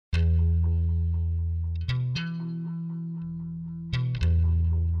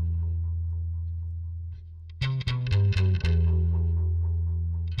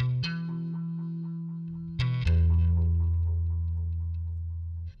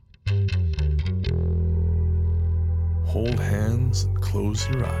Hold hands and close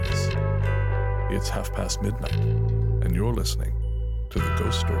your eyes. It's midnight, and you're listening to the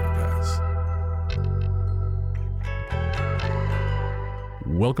Ghost Story Guys.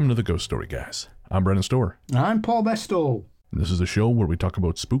 Welcome to the Ghost Story Guys. I'm Brennan Storr. I'm Paul Bestall. And this is a show where we talk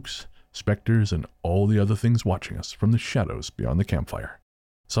about spooks, specters, and all the other things watching us from the shadows beyond the campfire.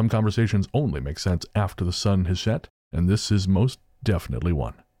 Some conversations only make sense after the sun has set, and this is most definitely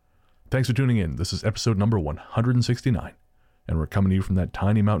one. Thanks for tuning in. This is episode number 169, and we're coming to you from that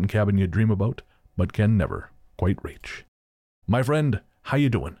tiny mountain cabin you dream about, but can never quite reach. My friend, how you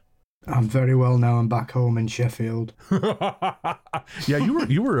doing? I'm very well now. I'm back home in Sheffield. Yeah,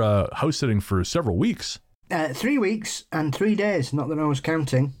 you were house sitting for several weeks. 3 weeks and 3 days, not that I was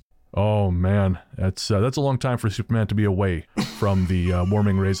counting. Oh man, that's a long time for Superman to be away from the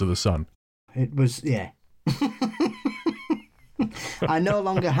warming rays of the sun. It was, yeah. I no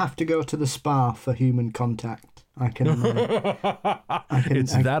longer have to go to the spa for human contact.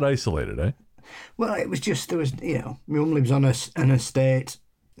 It's that isolated, eh? Well, it was just, there was, my mum lives on an estate.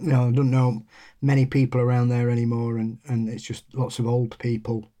 I don't know many people around there anymore, and it's just lots of old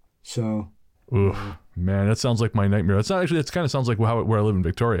people. So, oof, man, that sounds like my nightmare. It kind of sounds like where I live in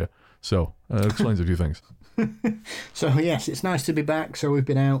Victoria. So that explains a few things. So yes, it's nice to be back. So we've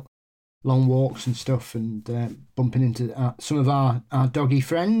been out long walks and stuff, and bumping into some of our doggy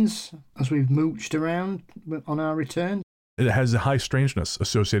friends as we've mooched around on our return. It has a high strangeness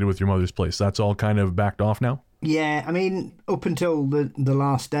associated with your mother's place. That's all kind of backed off now? Yeah, I mean, up until the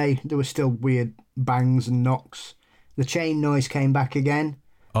last day, there were still weird bangs and knocks. The chain noise came back again.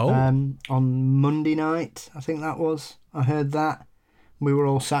 Oh. On Monday night, I think that was. I heard that. We were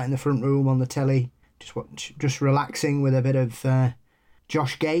all sat in the front room on the telly, just relaxing with a bit of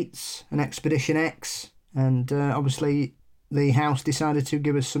Josh Gates and Expedition X. And obviously the house decided to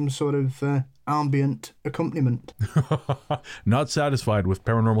give us some sort of ambient accompaniment. Not satisfied with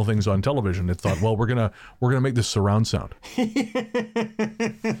paranormal things on television, it thought, well, we're gonna make this surround sound.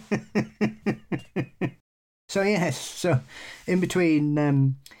 So yes, so in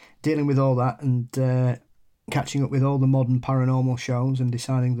between dealing with all that and catching up with all the modern paranormal shows and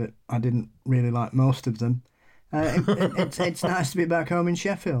deciding that I didn't really like most of them, it's nice to be back home in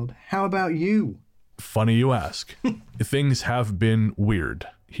Sheffield. How about you? Funny you ask. Things have been weird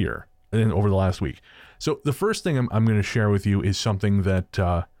here over the last week. So the first thing I'm going to share with you is something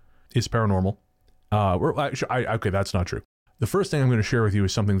that is paranormal. Okay, that's not true. The first thing I'm going to share with you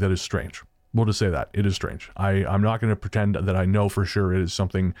is something that is strange. We'll just say that. It is strange. I'm not going to pretend that I know for sure it is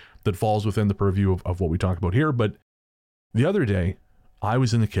something that falls within the purview of what we talk about here, but the other day, I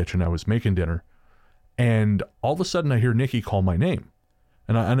was in the kitchen, I was making dinner, and all of a sudden I hear Nikki call my name.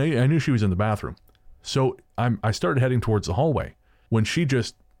 And I knew she was in the bathroom. So I started heading towards the hallway when she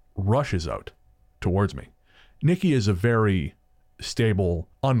just rushes out towards me. Nikki is a very stable,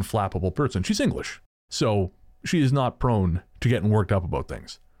 unflappable person. She's English, so she is not prone to getting worked up about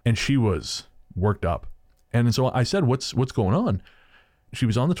things. And she was worked up. And so I said, what's going on? She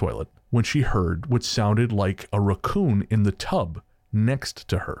was on the toilet when she heard what sounded like a raccoon in the tub next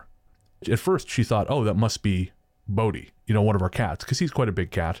to her. At first she thought, oh, that must be Bodie, one of our cats, because he's quite a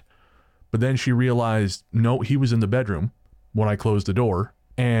big cat. But then she realized, no, he was in the bedroom when I closed the door,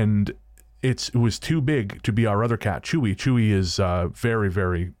 and it was too big to be our other cat, Chewy. Chewy is very,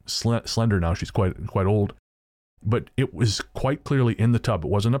 very slender now. She's quite old. But it was quite clearly in the tub. It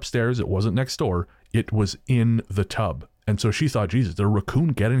wasn't upstairs. It wasn't next door. It was in the tub. And so she thought, Jesus, did a raccoon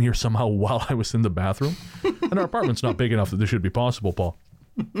get in here somehow while I was in the bathroom? And our apartment's not big enough that this should be possible, Paul.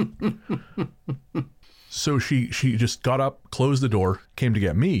 So she just got up, closed the door, came to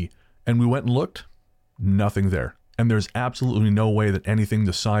get me, and we went and looked. Nothing there. And there's absolutely no way that anything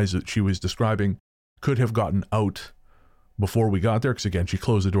the size that she was describing could have gotten out before we got there, because again, she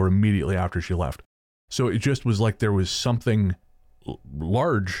closed the door immediately after she left. So it just was like there was something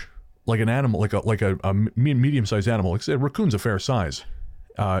large, like an animal, like a medium-sized animal. Like I said, raccoon's a fair size,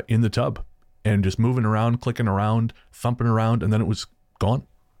 in the tub, and just moving around, clicking around, thumping around, and then it was gone.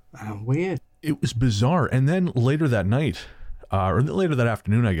 Weird. It was bizarre. And then later that night, or later that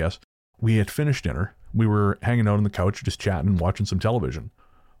afternoon, I guess, we had finished dinner. We were hanging out on the couch, just chatting, watching some television.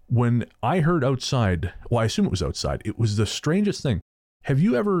 When I heard outside, well, I assume it was outside, it was the strangest thing. Have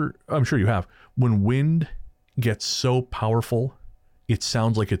you ever, I'm sure you have, when wind gets so powerful, it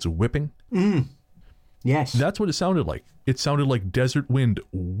sounds like it's whipping? Yes. That's what it sounded like. It sounded like desert wind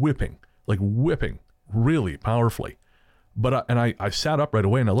whipping really powerfully. But I sat up right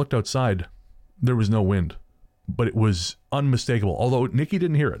away and I looked outside. There was no wind, but it was unmistakable. Although Nikki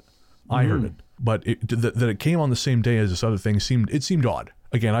didn't hear it, I heard it. But that it came on the same day as this other thing seemed odd.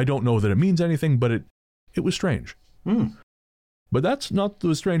 Again, I don't know that it means anything, but it was strange. But that's not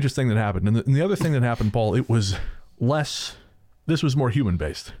the strangest thing that happened. And the other thing that happened, Paul, it was less, this was more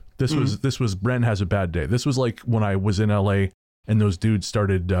human-based. This was Bren has a bad day. This was like when I was in LA and those dudes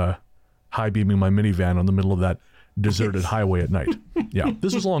started high-beaming my minivan on the middle of that deserted highway at night. Yeah,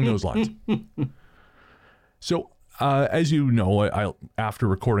 this was along those lines. So, as you know, I after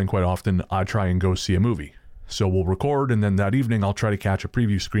recording quite often, I try and go see a movie. So we'll record, and then that evening I'll try to catch a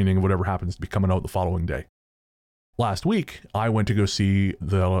preview screening of whatever happens to be coming out the following day. Last week, I went to go see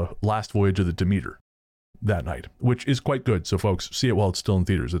The Last Voyage of the Demeter that night, which is quite good. So folks, see it while it's still in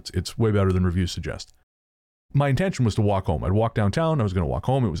theaters. It's way better than reviews suggest. My intention was to walk home. I'd walk downtown. I was going to walk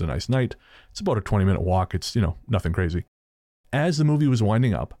home. It was a nice night. It's about a 20-minute walk. It's, nothing crazy. As the movie was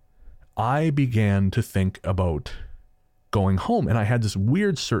winding up, I began to think about going home, and I had this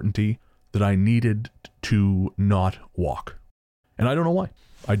weird certainty that I needed to not walk. And I don't know why.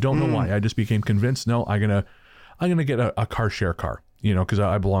 I don't know why. I just became convinced, no, I'm gonna get a car share car, because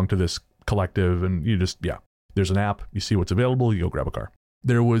I belong to this collective, and there's an app, you see what's available, you go grab a car.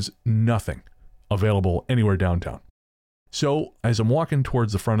 There was nothing available anywhere downtown. So as I'm walking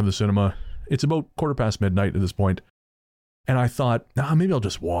towards the front of the cinema, it's about 4:15 midnight at this point, and I thought, maybe I'll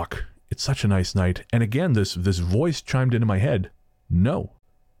just walk. It's such a nice night. And again, this voice chimed into my head, no,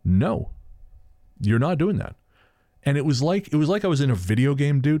 you're not doing that. And it was like I was in a video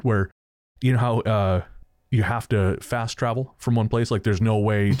game, dude, where you know how you have to fast travel from one place. Like there's no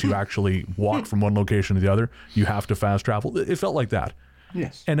way to actually walk from one location to the other. You have to fast travel. It felt like that.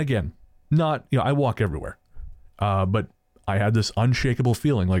 Yes. And again, not, I walk everywhere. But I had this unshakable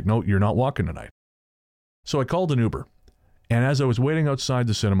feeling like, no, you're not walking tonight. So I called an Uber. And as I was waiting outside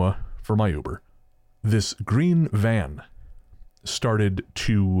the cinema for my Uber, this green van started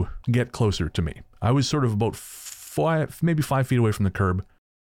to get closer to me. I was sort of about maybe 5 feet away from the curb.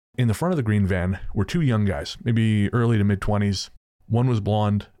 In the front of the green van were two young guys, maybe early to mid-20s. One was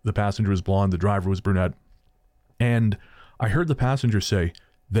blonde, the passenger was blonde, the driver was brunette. And I heard the passenger say,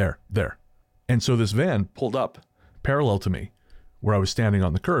 there. And so this van pulled up parallel to me where I was standing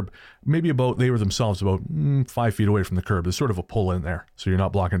on the curb. They were themselves about 5 feet away from the curb. There's sort of a pull in there, so you're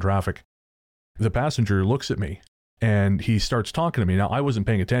not blocking traffic. The passenger looks at me and he starts talking to me. Now, I wasn't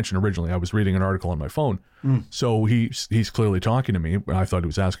paying attention originally. I was reading an article on my phone. So he's clearly talking to me. I thought he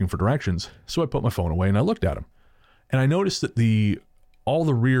was asking for directions. So I put my phone away and I looked at him. And I noticed that all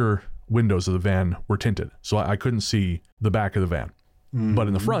the rear windows of the van were tinted. So I couldn't see the back of the van. But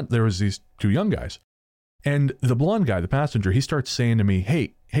in the front, there was these two young guys. And the blonde guy, the passenger, he starts saying to me,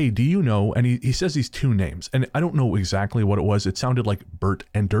 hey, do you know? And he says these two names. And I don't know exactly what it was. It sounded like Bert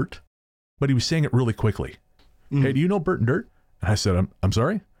and Dirt. But he was saying it really quickly. Hey, do you know Bert and Dirt? And I said, I'm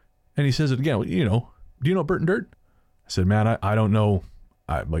sorry? And he says it again, do you know Bert and Dirt? I said, man, I don't know.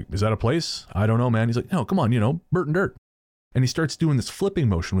 Is that a place? I don't know, man. He's like, no, come on, Bert and Dirt. And he starts doing this flipping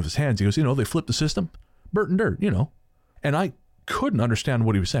motion with his hands. He goes, they flipped the system. Bert and Dirt, And I couldn't understand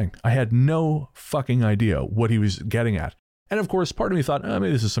what he was saying. I had no fucking idea what he was getting at. And of course, part of me thought,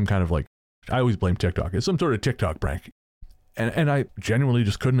 maybe this is some kind of I always blame TikTok. It's some sort of TikTok prank. And I genuinely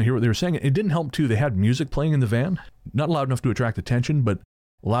just couldn't hear what they were saying. It didn't help, too. They had music playing in the van. Not loud enough to attract attention, but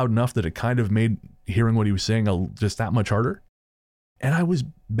loud enough that it kind of made hearing what he was saying just that much harder. And I was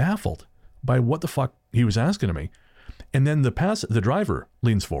baffled by what the fuck he was asking of me. And then the driver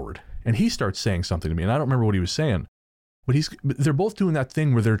leans forward, and he starts saying something to me. And I don't remember what he was saying. But they're both doing that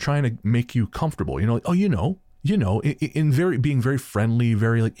thing where they're trying to make you comfortable. Being very friendly,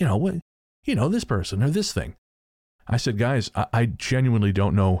 very this person or this thing. I said, guys, I genuinely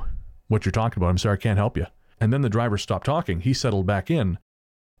don't know what you're talking about. I'm sorry, I can't help you. And then the driver stopped talking. He settled back in,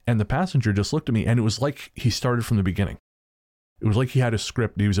 and the passenger just looked at me, and it was like he started from the beginning. It was like he had a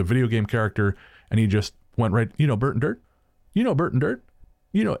script. He was a video game character, and he just went right, Bert and Dirt? Bert and Dirt?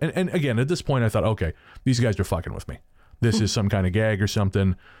 And again, at this point, I thought, okay, these guys are fucking with me. This is some kind of gag or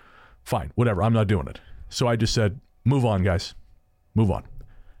something. Fine, whatever, I'm not doing it. So I just said, move on, guys. Move on.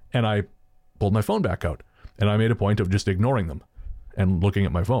 And I pulled my phone back out. And I made a point of just ignoring them and looking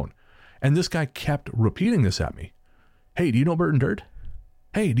at my phone. And this guy kept repeating this at me. Hey, do you know Bert and Dirt?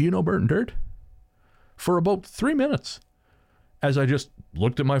 Hey, do you know Bert and Dirt? For about 3 minutes. As I just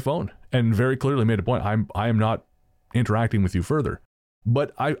looked at my phone and very clearly made a point. I am not interacting with you further.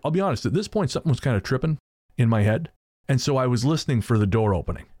 But I'll be honest, at this point, something was kind of tripping in my head. And so I was listening for the door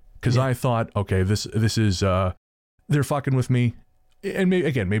opening. Because I thought, okay, this is, they're fucking with me. And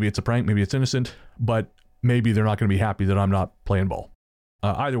maybe it's a prank, maybe it's innocent. But maybe they're not going to be happy that I'm not playing ball.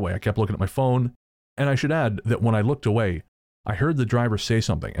 Either way, I kept looking at my phone. And I should add that when I looked away, I heard the driver say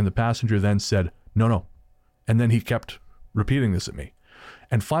something. And the passenger then said, no. And then he kept repeating this at me.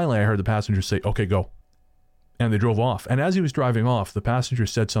 And finally, I heard the passenger say, "Okay, go." And they drove off. And as he was driving off, the passenger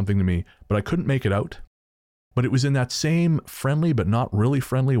said something to me, but I couldn't make it out. But it was in that same friendly but not really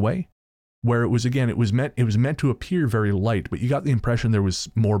friendly way, where it was meant to appear very light, but you got the impression there was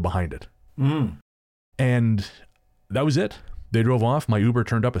more behind it. Mm. And that was it. They drove off. My Uber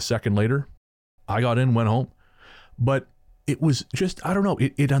turned up a second later. I got in, went home. But it was just, I don't know,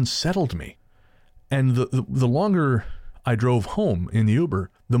 it unsettled me. And the longer I drove home in the Uber,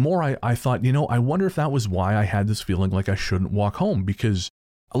 the more I thought, I wonder if that was why I had this feeling like I shouldn't walk home. Because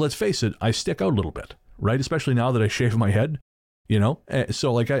let's face it, I stick out a little bit, right? Especially now that I shave my head,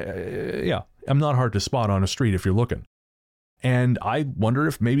 So like, I'm not hard to spot on a street if you're looking. And I wonder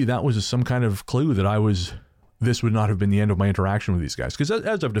if maybe that was some kind of clue that this would not have been the end of my interaction with these guys. Because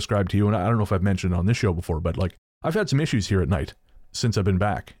as I've described to you, and I don't know if I've mentioned it on this show before, but like I've had some issues here at night since I've been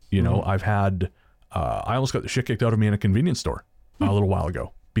back. I've had, I almost got the shit kicked out of me in a convenience store a little while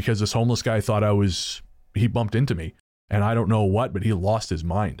ago because this homeless guy thought he bumped into me and I don't know what, but he lost his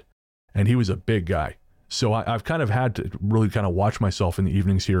mind and he was a big guy. So I've kind of had to really kind of watch myself in the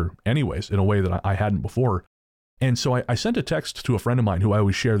evenings here anyways, in a way that I hadn't before. And so I sent a text to a friend of mine who I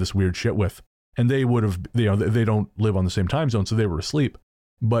always share this weird shit with. And they would have, they don't live on the same time zone, so they were asleep.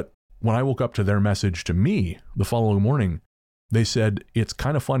 But when I woke up to their message to me the following morning, they said, "It's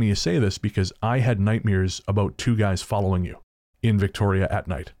kind of funny you say this because I had nightmares about two guys following you in Victoria at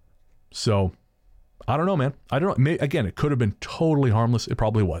night." So I don't know, man. I don't know. Again, it could have been totally harmless. It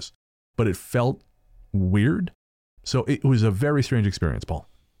probably was, but it felt weird. So it was a very strange experience, Paul.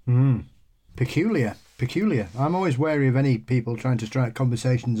 Peculiar. I'm always wary of any people trying to strike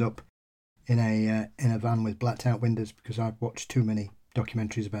conversations up in a van with blacked out windows because I've watched too many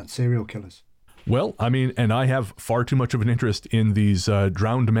documentaries about serial killers. Well, I mean, and I have far too much of an interest in these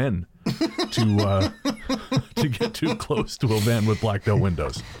drowned men to get too close to a van with blacked out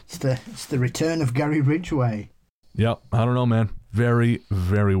windows. It's the return of Gary Ridgway. Yeah, I don't know, man. Very,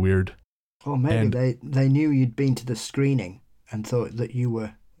 very weird. Or maybe they knew you'd been to the screening and thought that you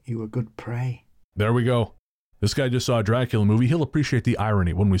were good prey. There we go. This guy just saw a Dracula movie. He'll appreciate the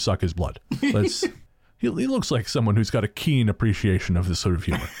irony when we suck his blood. He looks like someone who's got a keen appreciation of this sort of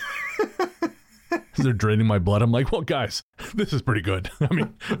humor. They're draining my blood. I'm like, well, guys, this is pretty good. I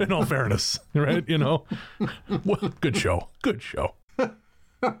mean, in all fairness, right? Well, good show. Good show.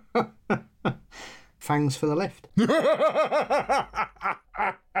 Fangs for the lift.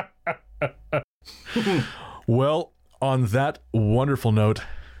 Well, on that wonderful note,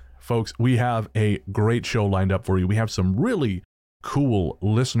 folks, we have a great show lined up for you. We have some really cool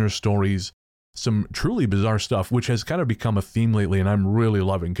listener stories, some truly bizarre stuff, which has kind of become a theme lately, and I'm really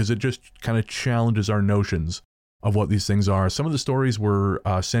loving because it just kind of challenges our notions of what these things are. Some of the stories were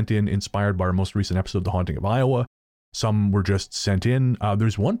sent in inspired by our most recent episode of The Haunting of Iowa. Some were just sent in.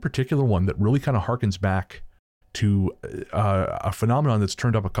 There's one particular one that really kind of harkens back to a phenomenon that's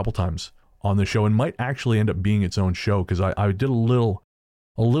turned up a couple times on the show and might actually end up being its own show because I did a little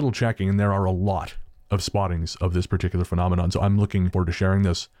checking, and there are a lot of spottings of this particular phenomenon. So I'm looking forward to sharing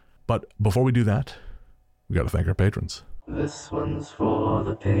this. But before we do that, we got to thank our patrons. This one's for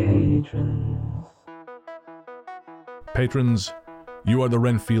the patrons. Patrons, you are the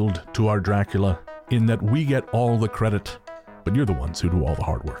Renfield to our Dracula, in that we get all the credit, but you're the ones who do all the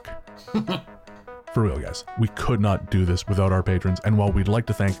hard work. For real, guys, we could not do this without our patrons, and while we'd like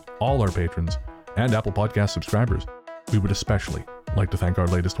to thank all our patrons and Apple Podcast subscribers, we would especially like to thank our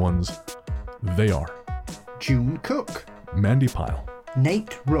latest ones. They are June Cook, Mandy Pyle,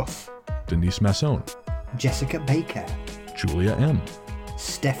 Nate Ruff, Denise Masson, Jessica Baker, Julia M,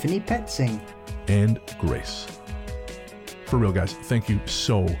 Stephanie Petzing, and Grace. For real, guys, thank you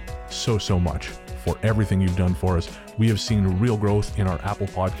so much for everything you've done for us. We have seen real growth in our Apple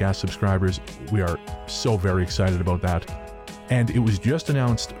Podcast subscribers. We are so very excited about that. And it was just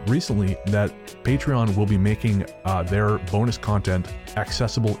announced recently that Patreon will be making their bonus content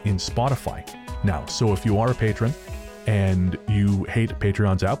accessible in Spotify now. So if you are a patron and you hate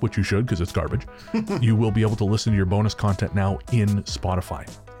Patreon's app, which you should because it's garbage, you will be able to listen to your bonus content now in Spotify.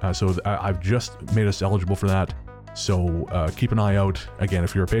 So I've just made us eligible for that. So keep an eye out. Again,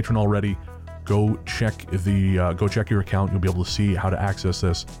 if you're a patron already, go check your account. You'll be able to see how to access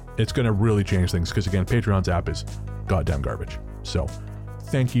this. It's going to really change things because, again, Patreon's app is goddamn garbage. So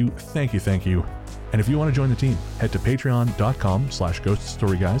thank you. And if you want to join the team, head to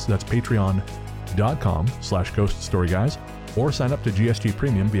patreon.com/ghoststoryguys. That's patreon.com/ghoststoryguys, or sign up to GSG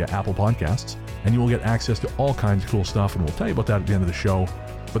Premium via Apple Podcasts, and you will get access to all kinds of cool stuff, and we'll tell you about that at the end of the show.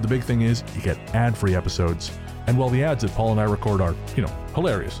 But the big thing is you get ad-free episodes. And while the ads that Paul and I record are,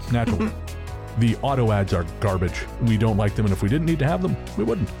 hilarious, naturally, The auto ads are garbage. We don't like them, and if we didn't need to have them, we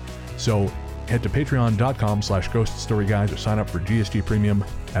wouldn't. So head to patreon.com/ghoststoryguys or sign up for GSG Premium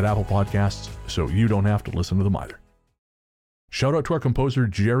at Apple Podcasts so you don't have to listen to them either. Shout out to our composer,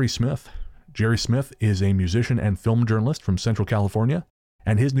 Jerry Smith. Jerry Smith is a musician and film journalist from Central California,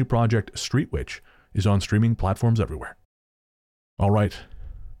 and his new project, Street Witch, is on streaming platforms everywhere. All right,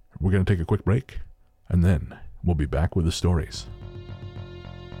 we're going to take a quick break, and then we'll be back with the stories.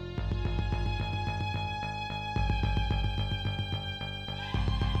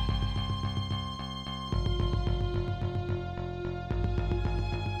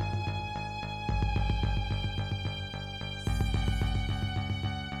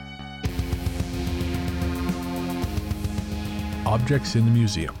 Objects in the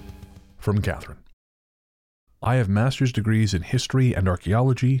Museum, from Catherine. I have master's degrees in history and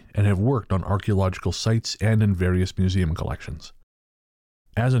archaeology and have worked on archaeological sites and in various museum collections.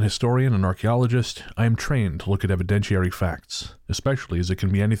 As an historian and archaeologist, I am trained to look at evidentiary facts, especially as it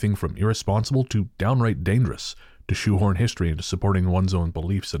can be anything from irresponsible to downright dangerous to shoehorn history into supporting one's own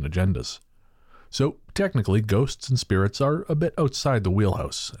beliefs and agendas. So, technically, ghosts and spirits are a bit outside the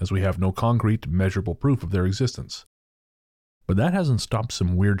wheelhouse, as we have no concrete, measurable proof of their existence. But that hasn't stopped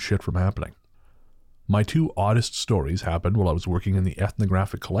some weird shit from happening. My two oddest stories happened while I was working in the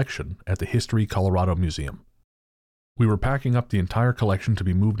ethnographic collection at the History Colorado Museum. We were packing up the entire collection to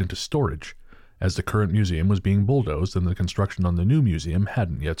be moved into storage, as the current museum was being bulldozed and the construction on the new museum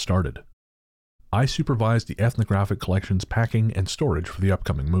hadn't yet started. I supervised the ethnographic collection's packing and storage for the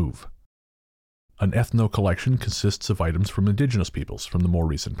upcoming move. An ethno collection consists of items from indigenous peoples from the more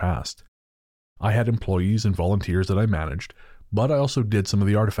recent past. I had employees and volunteers that I managed, but I also did some of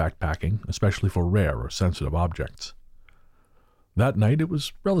the artifact packing, especially for rare or sensitive objects. That night it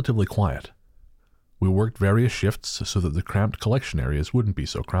was relatively quiet. We worked various shifts so that the cramped collection areas wouldn't be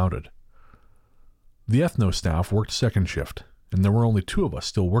so crowded. The ethno staff worked second shift, and there were only 2 of us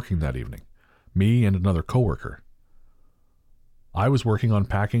still working that evening, me and another coworker. I was working on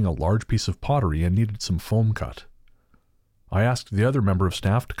packing a large piece of pottery and needed some foam cut. I asked the other member of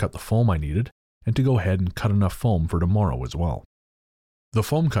staff to cut the foam I needed, and to go ahead and cut enough foam for tomorrow as well. The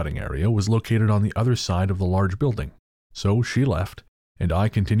foam cutting area was located on the other side of the large building, so she left, and I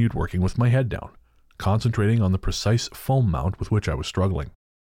continued working with my head down, concentrating on the precise foam mount with which I was struggling.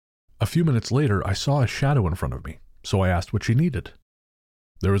 A few minutes later, I saw a shadow in front of me, so I asked what she needed.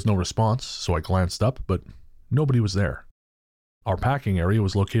 There was no response, so I glanced up, but nobody was there. Our packing area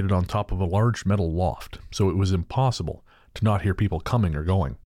was located on top of a large metal loft, so it was impossible to not hear people coming or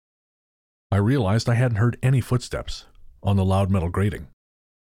going. I realized I hadn't heard any footsteps on the loud metal grating.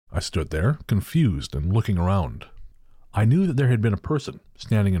 I stood there, confused and looking around. I knew that there had been a person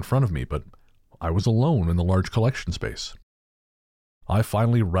standing in front of me, but I was alone in the large collection space. I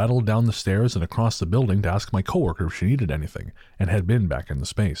finally rattled down the stairs and across the building to ask my coworker if she needed anything and had been back in the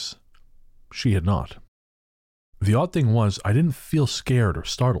space. She had not. The odd thing was, I didn't feel scared or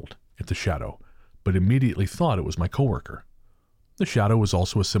startled at the shadow, but immediately thought it was my coworker. The shadow was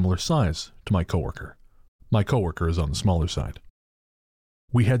also a similar size to my coworker. My coworker is on the smaller side.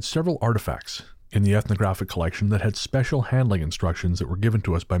 We had several artifacts in the ethnographic collection that had special handling instructions that were given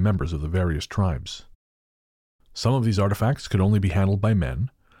to us by members of the various tribes. Some of these artifacts could only be handled by men,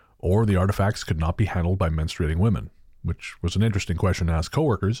 or the artifacts could not be handled by menstruating women, which was an interesting question to ask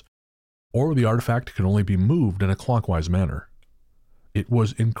coworkers, or the artifact could only be moved in a clockwise manner. It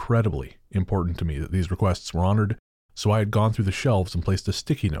was incredibly important to me that these requests were honored, so I had gone through the shelves and placed a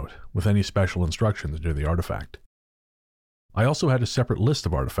sticky note with any special instructions near the artifact. I also had a separate list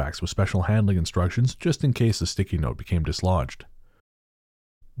of artifacts with special handling instructions just in case the sticky note became dislodged.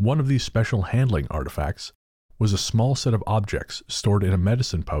 One of these special handling artifacts was a small set of objects stored in a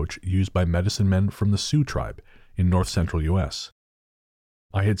medicine pouch used by medicine men from the Sioux tribe in north-central U.S.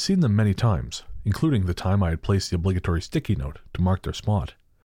 I had seen them many times, including the time I had placed the obligatory sticky note to mark their spot.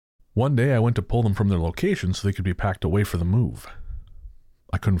 One day I went to pull them from their location so they could be packed away for the move.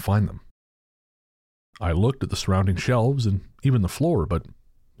 I couldn't find them. I looked at the surrounding shelves and even the floor, but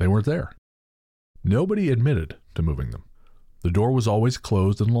they weren't there. Nobody admitted to moving them. The door was always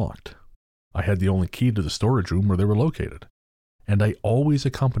closed and locked. I had the only key to the storage room where they were located, and I always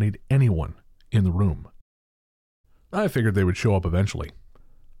accompanied anyone in the room. I figured they would show up eventually.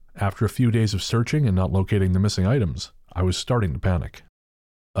 After a few days of searching and not locating the missing items, I was starting to panic.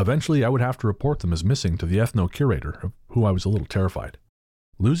 Eventually, I would have to report them as missing to the ethno-curator, of who I was a little terrified.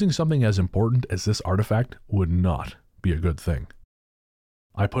 Losing something as important as this artifact would not be a good thing.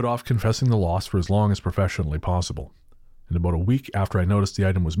 I put off confessing the loss for as long as professionally possible, and about a week after I noticed the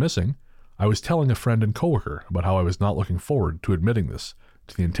item was missing, I was telling a friend and coworker about how I was not looking forward to admitting this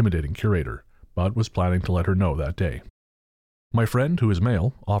to the intimidating curator, but was planning to let her know that day. My friend, who is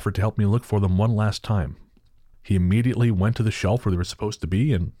male, offered to help me look for them one last time. He immediately went to the shelf where they were supposed to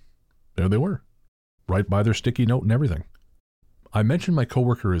be, and there they were, right by their sticky note and everything. I mentioned my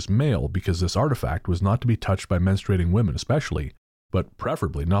coworker is male because this artifact was not to be touched by menstruating women especially, but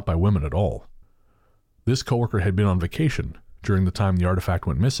preferably not by women at all. This coworker had been on vacation during the time the artifact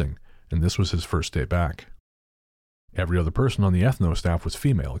went missing, and this was his first day back. Every other person on the ethno staff was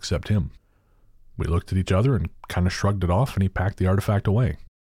female except him. We looked at each other and kind of shrugged it off, and he packed the artifact away.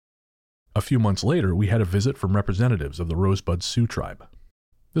 A few months later, we had a visit from representatives of the Rosebud Sioux tribe.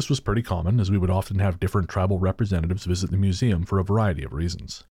 This was pretty common, as we would often have different tribal representatives visit the museum for a variety of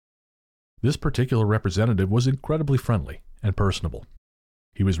reasons. This particular representative was incredibly friendly and personable.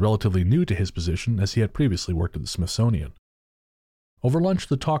 He was relatively new to his position, as he had previously worked at the Smithsonian. Over lunch,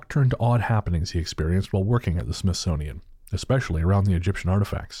 the talk turned to odd happenings he experienced while working at the Smithsonian, especially around the Egyptian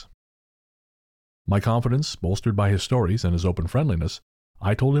artifacts. My confidence, bolstered by his stories and his open friendliness,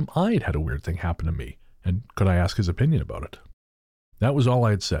 I told him I'd had a weird thing happen to me, and could I ask his opinion about it? That was all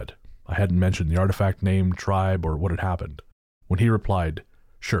I had said. I hadn't mentioned the artifact name, tribe, or what had happened. When he replied,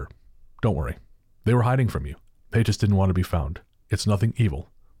 "Sure, don't worry. They were hiding from you. They just didn't want to be found. It's nothing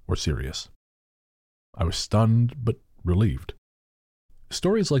evil or serious." I was stunned, but relieved.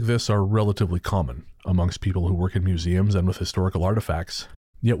 Stories like this are relatively common amongst people who work in museums and with historical artifacts,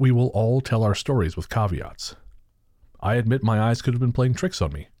 yet we will all tell our stories with caveats. I admit my eyes could have been playing tricks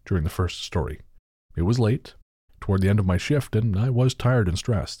on me during the first story. It was late, toward the end of my shift, and I was tired and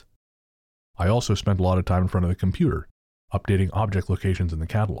stressed. I also spent a lot of time in front of the computer, updating object locations in the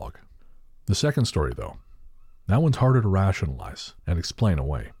catalog. The second story, though, that one's harder to rationalize and explain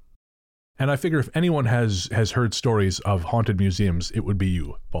away. And I figure if anyone has heard stories of haunted museums, it would be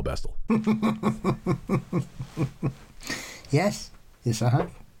you, Paul Bestel. Yes, I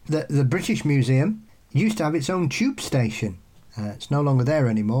have. The British Museum used to have its own tube station. It's no longer there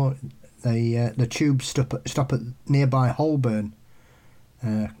anymore. The tubes stop at nearby Holborn,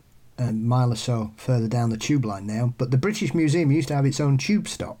 a mile or so further down the tube line now. But the British Museum used to have its own tube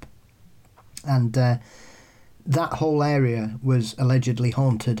stop. And that whole area was allegedly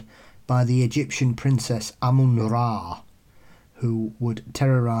haunted by the Egyptian princess Amun-Ra, who would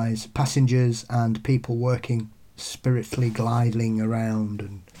terrorise passengers and people working, spiritually gliding around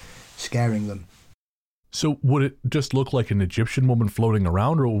and scaring them. So would it just look like an Egyptian woman floating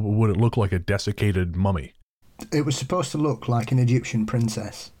around, or would it look like a desiccated mummy? It was supposed to look like an Egyptian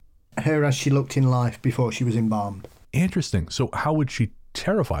princess. Her as she looked in life before she was embalmed. Interesting. So how would she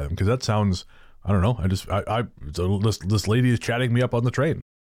terrify them? Because that sounds, I don't know, this lady is chatting me up on the train.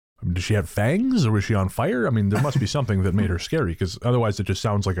 I mean, does she have fangs, or was she on fire? I mean, there must be something that made her scary, because otherwise it just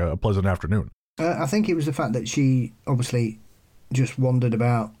sounds like a pleasant afternoon. I think it was the fact that she obviously just wandered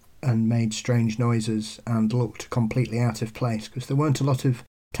about and made strange noises and looked completely out of place, because there weren't a lot of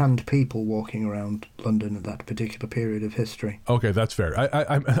tanned people walking around London at that particular period of history. Okay, that's fair.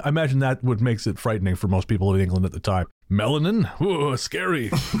 I imagine that what makes it frightening for most people in England at the time. Melanin? Ooh, scary.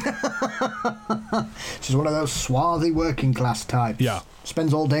 She's one of those swarthy working class types. Yeah.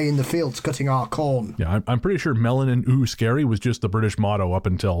 Spends all day in the fields cutting our corn. Yeah, I'm pretty sure melanin, ooh, scary was just the British motto up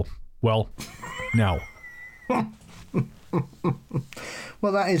until, well, now.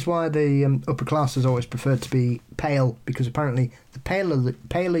 Well, that is why the upper classes always preferred to be pale, because apparently the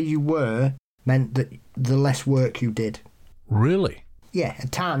paler you were meant that the less work you did. Really? Yeah, a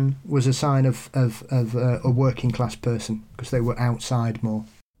tan was a sign of a working class person, because they were outside more.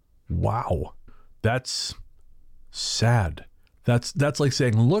 Wow. That's sad. That's like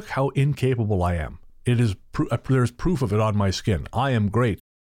saying, look how incapable I am. It is there's proof of it on my skin. I am great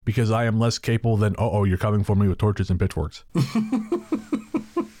because I am less capable than, you're coming for me with torches and pitchforks.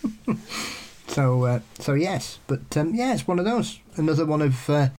 So yes, but it's one of those. Another one of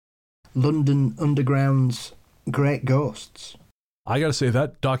London Underground's great ghosts. I got to say,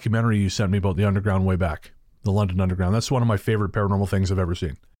 that documentary you sent me about the Underground way back, the London Underground, that's one of my favorite paranormal things I've ever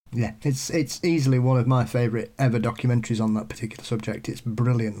seen. Yeah, it's easily one of my favourite ever documentaries on that particular subject. It's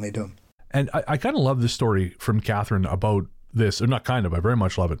brilliantly done. And I kind of love this story from Catherine about this, or not kind of, I very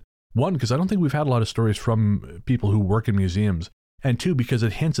much love it. One, because I don't think we've had a lot of stories from people who work in museums. And two, because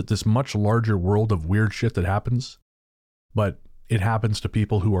it hints at this much larger world of weird shit that happens. But it happens to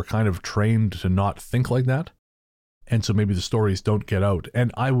people who are kind of trained to not think like that. And so maybe the stories don't get out.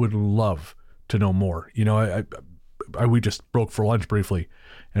 And I would love to know more. You know, we just broke for lunch briefly.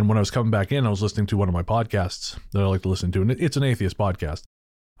 And when I was coming back in, I was listening to one of my podcasts that I like to listen to. And it's an atheist podcast.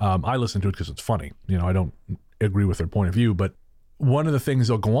 I listen to it because it's funny. You know, I don't agree with their point of view. But one of the things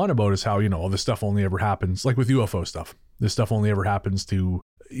they'll go on about is how, you know, this stuff only ever happens, like with UFO stuff. This stuff only ever happens to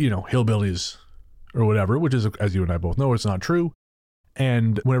hillbillies or whatever, which is, as you and I both know, it's not true.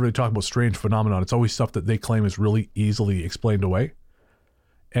 And whenever they talk about strange phenomenon, it's always stuff that they claim is really easily explained away.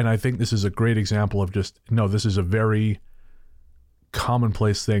 And I think this is a great example of just, no, this is a very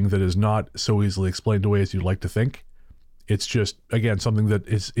commonplace thing that is not so easily explained away as you'd like to think. It's just, again, something that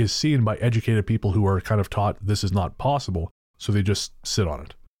is seen by educated people who are kind of taught this is not possible, so they just sit on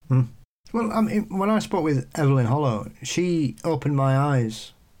it. Well, I mean, when I spoke with Evelyn Hollow, she opened my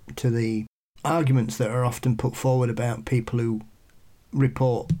eyes to the arguments that are often put forward about people who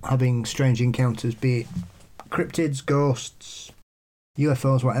report having strange encounters, be it cryptids, ghosts,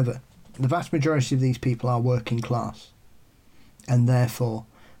 UFOs, whatever. The vast majority of these people are working class, and therefore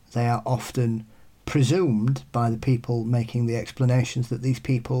they are often presumed by the people making the explanations that these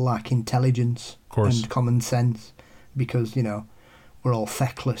people lack intelligence and common sense because, we're all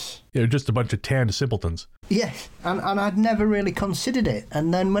feckless. Yeah, just a bunch of tanned simpletons. Yes, and I'd never really considered it.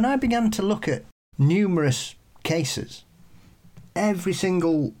 And then when I began to look at numerous cases, every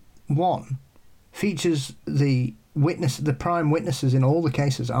single one features the prime witnesses in all the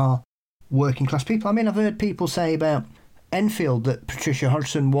cases are working class people. I mean, I've heard people say about Enfield that Patricia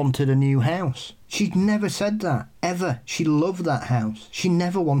Hodgson wanted a new house. She'd never said that, ever. She loved that house. She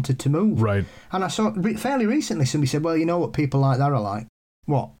never wanted to move. Right. And I saw fairly recently somebody said, well, you know what people like that are like?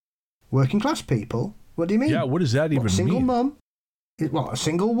 What? Working class people? What do you mean? Yeah, what does that even mean? Single mum? What, a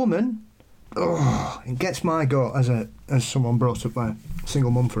single woman? Oh, it gets my goat as someone brought up by a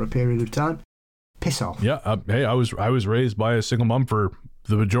single mum for a period of time. Piss off. Yeah, hey, I was raised by a single mum for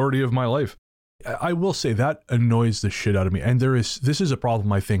the majority of my life. I will say that annoys the shit out of me. And this is a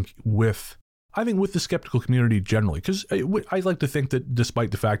problem, I think, with the skeptical community generally. Because I like to think that despite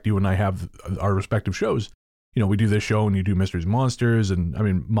the fact you and I have our respective shows, we do this show and you do Mysteries and Monsters. And I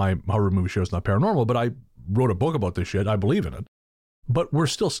mean, my horror movie show is not paranormal, but I wrote a book about this shit. I believe in it. But we're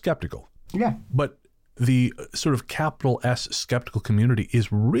still skeptical. Yeah. But the sort of capital S skeptical community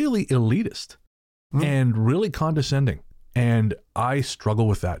is really elitist and really condescending. And I struggle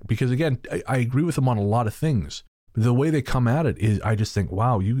with that because, again, I agree with them on a lot of things. But the way they come at it is, I just think,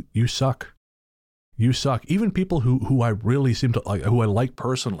 wow, you suck. You suck. Even people who I really seem to like, who I like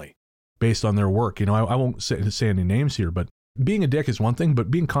personally, based on their work. I won't say any names here, but being a dick is one thing,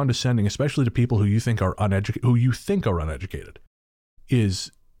 but being condescending, especially to people who you think are uneducated,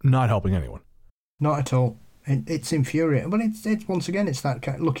 is not helping anyone. Not at all. It's infuriating. But it's once again, it's that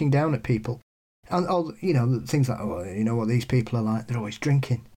kind of looking down at people. And all, things like, what these people are like, they're always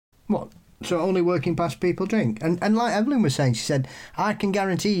drinking. What? So only working class people drink? And like Evelyn was saying, she said, I can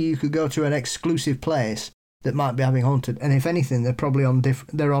guarantee you could go to an exclusive place that might be having haunted, and if anything, they're probably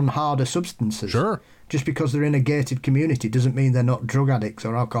they're on harder substances. Sure. Just because they're in a gated community doesn't mean they're not drug addicts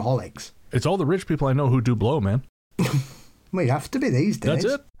or alcoholics. It's all the rich people I know who do blow, man. Well, you have to be these days.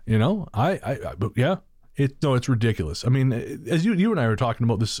 That's it. Yeah. It's ridiculous. I mean, as you and I were talking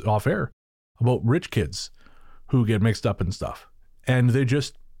about this off air, about rich kids who get mixed up and stuff, and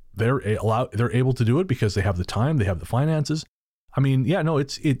they're able to do it because they have the time, they have the finances. I mean, yeah, no,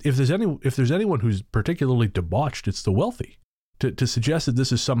 if there's anyone who's particularly debauched, it's the wealthy. To suggest that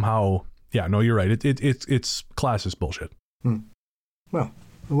this is somehow, yeah, no, you're right. It's classist bullshit. Well,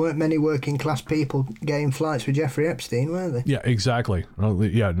 there weren't many working class people getting flights with Jeffrey Epstein, were they? Yeah, exactly. Well,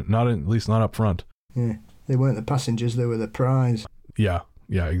 yeah, at least not up front. Yeah, they weren't the passengers; they were the prize. Yeah,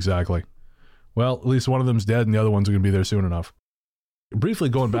 exactly. Well, at least one of them's dead, and the other one's going to be there soon enough. Briefly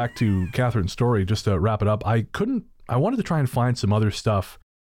going back to Catherine's story, just to wrap it up, I wanted to try and find some other stuff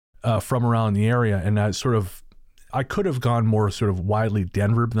from around the area, and I could have gone more sort of widely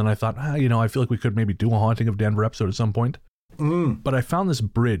Denver, but then I thought, I feel like we could maybe do a Haunting of Denver episode at some point. But I found this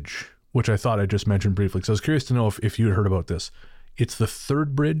bridge, which I thought I just mentioned briefly, because I was curious to know if you'd heard about this. It's the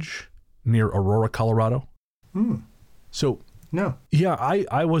third bridge near Aurora, Colorado. So, no. Yeah,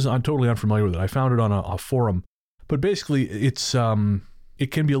 I'm totally unfamiliar with it. I found it on a forum. But basically, it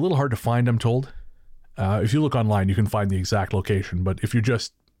can be a little hard to find, I'm told. If you look online, you can find the exact location. But if you're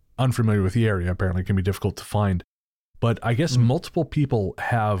just unfamiliar with the area, apparently it can be difficult to find. But I guess multiple people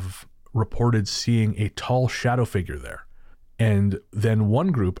have reported seeing a tall shadow figure there. And then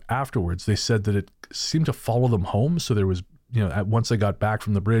one group afterwards, they said that it seemed to follow them home. So there was, once they got back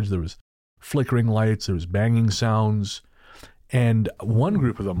from the bridge, there was flickering lights, there was banging sounds. And one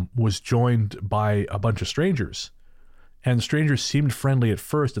group of them was joined by a bunch of strangers. And the strangers seemed friendly at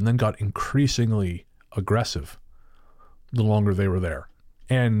first and then got increasingly aggressive the longer they were there.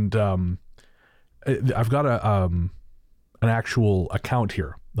 And I've got an actual account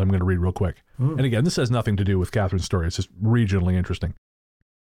here that I'm going to read real quick. And again, this has nothing to do with Catherine's story. It's just regionally interesting.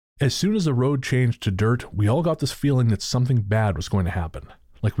 As soon as the road changed to dirt, we all got this feeling that something bad was going to happen.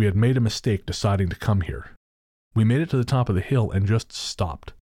 like we had made a mistake deciding to come here. We made it to the top of the hill and just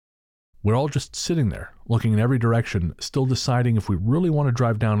stopped. We're all just sitting there, looking in every direction, still deciding if we really want to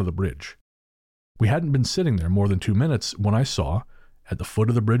drive down to the bridge. We hadn't been sitting there more than 2 minutes when I saw, at the foot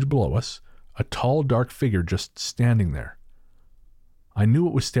of the bridge below us, a tall, dark figure just standing there. I knew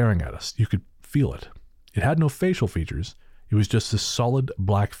it was staring at us. You could feel it. It had no facial features. It was just this solid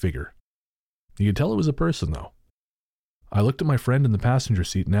black figure. You could tell it was a person, though. I looked at my friend in the passenger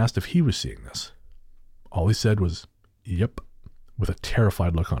seat and asked if he was seeing this. All he said was, "Yep," with a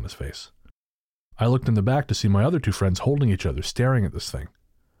terrified look on his face. I looked in the back to see my other 2 friends holding each other, staring at this thing.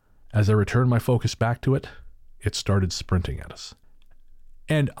 As I returned my focus back to it, it started sprinting at us.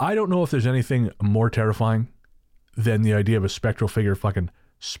 And I don't know if there's anything more terrifying than the idea of a spectral figure fucking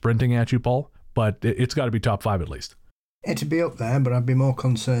sprinting at you, Paul, but it's got to be top 5 at least. It'd be up there, but I'd be more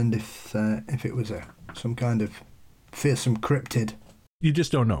concerned if it was some kind of fearsome cryptid. You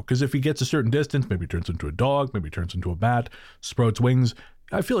just don't know, because if he gets a certain distance, maybe he turns into a dog, maybe he turns into a bat, sprouts wings.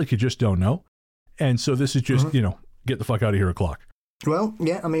 I feel like you just don't know. And so this is just, get the fuck out of here o'clock. Well,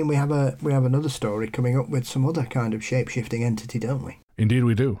 yeah, I mean, we have another story coming up with some other kind of shape-shifting entity, don't we? Indeed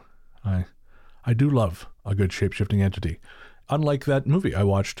we do. I do love a good shape-shifting entity. Unlike that movie I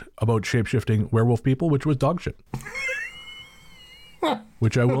watched about shape-shifting werewolf people, which was dog shit.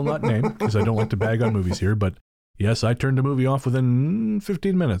 Which I will not name, because I don't like to bag on movies here, but yes, I turned the movie off within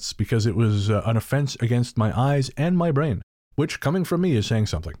 15 minutes because it was an offense against my eyes and my brain, which, coming from me, is saying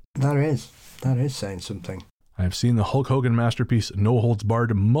something. That is saying something. I have seen the Hulk Hogan masterpiece No Holds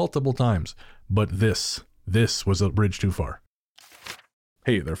Barred multiple times, but this was a bridge too far.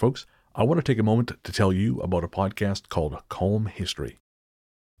 Hey there, folks. I want to take a moment to tell you about a podcast called Calm History.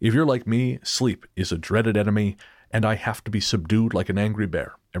 If you're like me, sleep is a dreaded enemy, and I have to be subdued like an angry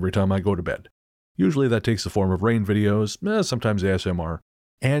bear every time I go to bed. Usually that takes the form of rain videos, sometimes ASMR,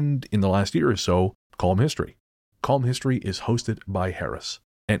 and in the last year or so, Calm History. Calm History is hosted by Harris,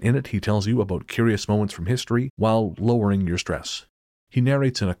 and in it he tells you about curious moments from history while lowering your stress. He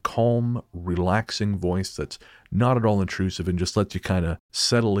narrates in a calm, relaxing voice that's not at all intrusive and just lets you kind of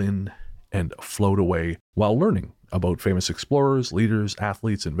settle in and float away while learning about famous explorers, leaders,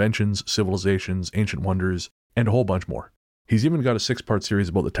 athletes, inventions, civilizations, ancient wonders, and a whole bunch more. He's even got a 6-part series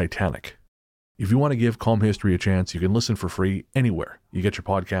about the Titanic. If you want to give Calm History a chance, you can listen for free anywhere you get your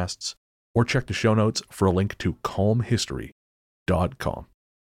podcasts, or check the show notes for a link to calmhistory.com.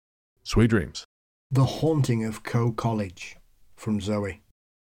 Sweet dreams. The Haunting of Coe College, from Zoe.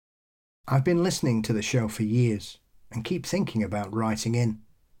 I've been listening to the show for years and keep thinking about writing in,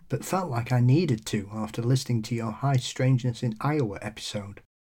 but felt like I needed to after listening to your High Strangeness in Iowa episode.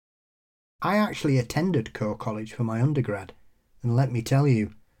 I actually attended Coe College for my undergrad, and let me tell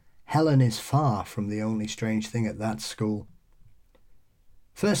you, Helen is far from the only strange thing at that school.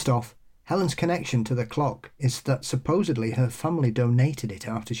 First off, Helen's connection to the clock is that supposedly her family donated it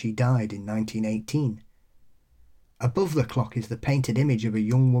after she died in 1918. Above the clock is the painted image of a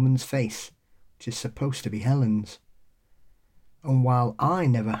young woman's face, which is supposed to be Helen's. And while I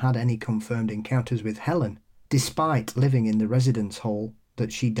never had any confirmed encounters with Helen, despite living in the residence hall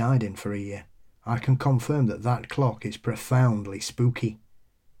that she died in for a year, I can confirm that that clock is profoundly spooky.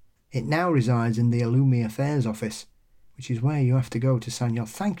 It now resides in the Alumni Affairs office, which is where you have to go to sign your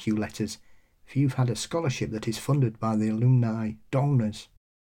thank you letters if you've had a scholarship that is funded by the alumni donors.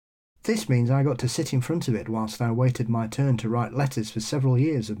 This means I got to sit in front of it whilst I waited my turn to write letters for several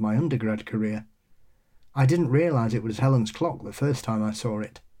years of my undergrad career. I didn't realise it was Helen's clock the first time I saw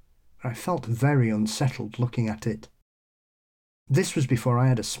it, but I felt very unsettled looking at it. This was before I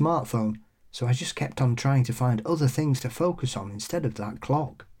had a smartphone, so I just kept on trying to find other things to focus on instead of that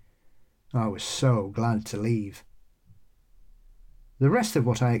clock. I was so glad to leave. The rest of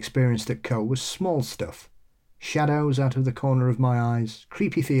what I experienced at Coe was small stuff. Shadows out of the corner of my eyes,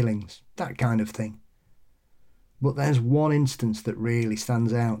 creepy feelings, that kind of thing. But there's one instance that really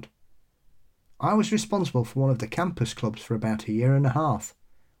stands out. I was responsible for one of the campus clubs for about a year and a half,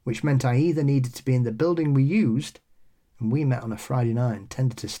 which meant I either needed to be in the building we used, and we met on a Friday night and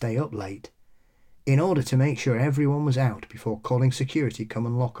tended to stay up late, in order to make sure everyone was out before calling security come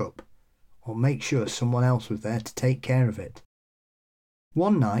and lock up, or make sure someone else was there to take care of it.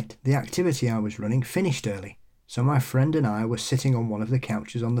 One night, the activity I was running finished early, so my friend and I were sitting on one of the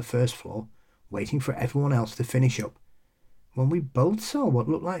couches on the first floor, waiting for everyone else to finish up, when we both saw what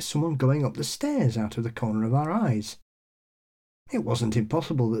looked like someone going up the stairs out of the corner of our eyes. It wasn't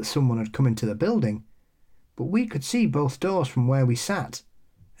impossible that someone had come into the building, but we could see both doors from where we sat,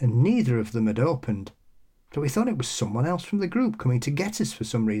 and neither of them had opened, so we thought it was someone else from the group coming to get us for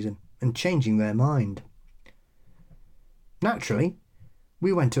some reason, and changing their mind. Naturally,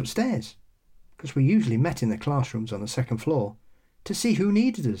 We went upstairs, because we usually met in the classrooms on the second floor, to see who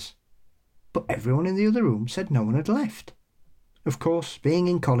needed us. But everyone in the other room said no one had left. Of course, being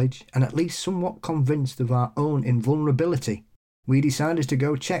in college and at least somewhat convinced of our own invulnerability, we decided to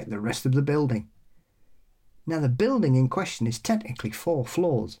go check the rest of the building. Now, the building in question is technically 4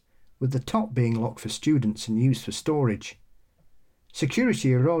 floors, with the top being locked for students and used for storage.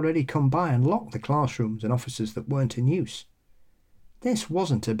 Security had already come by and locked the classrooms and offices that weren't in use. This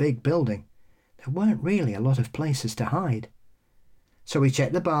wasn't a big building. There weren't really a lot of places to hide. So we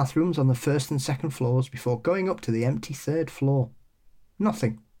checked the bathrooms on the first and second floors before going up to the empty 3rd floor.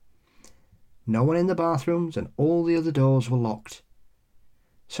 Nothing. No one in the bathrooms, and all the other doors were locked.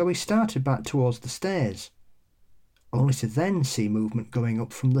 So we started back towards the stairs, only to then see movement going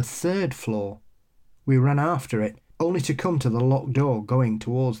up from the 3rd floor. We ran after it, only to come to the locked door going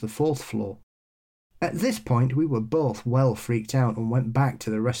towards the 4th floor. At this point, we were both well freaked out and went back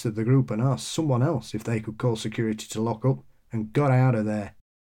to the rest of the group and asked someone else if they could call security to lock up, and got out of there.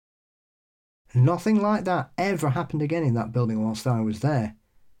 Nothing like that ever happened again in that building whilst I was there,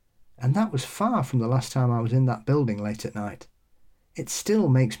 and that was far from the last time I was in that building late at night. It still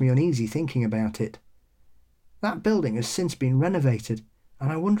makes me uneasy thinking about it. That building has since been renovated, and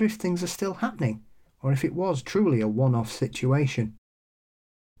I wonder if things are still happening, or if it was truly a one-off situation.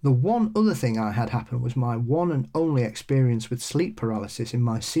 The one other thing I had happen was my one and only experience with sleep paralysis in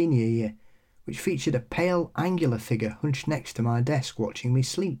my senior year, which featured a pale, angular figure hunched next to my desk watching me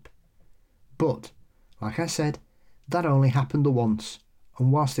sleep. But, like I said, that only happened the once,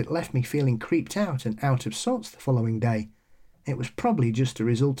 and whilst it left me feeling creeped out and out of sorts the following day, it was probably just a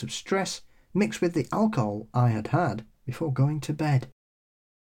result of stress mixed with the alcohol I had had before going to bed.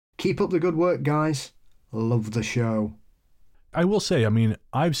 Keep up the good work, guys. Love the show. I will say, I mean,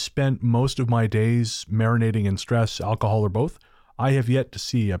 I've spent most of my days marinating in stress, alcohol or both. I have yet to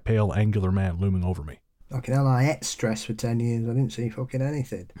see a pale, angular man looming over me. Fucking hell, I ate stress for 10 years. I didn't see fucking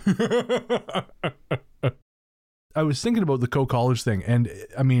anything. I was thinking about the co-college thing, and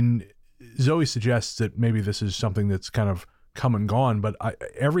I mean, Zoe suggests that maybe this is something that's kind of come and gone, but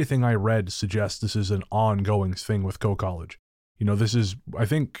everything I read suggests this is an ongoing thing with co-college. You know, this is, I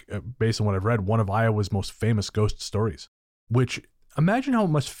think, based on what I've read, one of Iowa's most famous ghost stories, which, imagine how it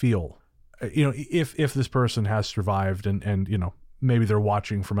must feel, you know, if this person has survived and you know, maybe they're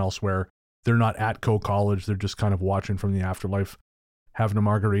watching from elsewhere. They're not at co-college. They're just kind of watching from the afterlife, having a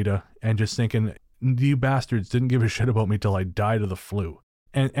margarita and just thinking, you bastards didn't give a shit about me till I died of the flu.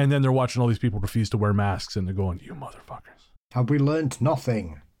 And then they're watching all these people refuse to wear masks and they're going, you motherfuckers. Have we learnt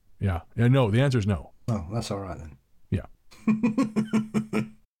nothing? Yeah. No, the answer is no. Oh, that's all right then. Yeah.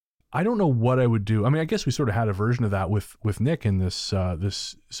 I don't know what I would do. I mean, I guess we sort of had a version of that with Nick in this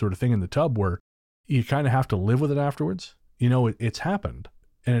this sort of thing in the tub where you kind of have to live with it afterwards. You know, it's happened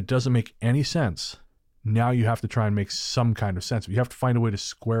and it doesn't make any sense. Now you have to try and make some kind of sense. You have to find a way to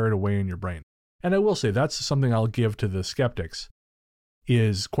square it away in your brain. And I will say that's something I'll give to the skeptics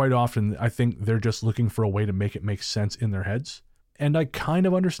is quite often I think they're just looking for a way to make it make sense in their heads. And I kind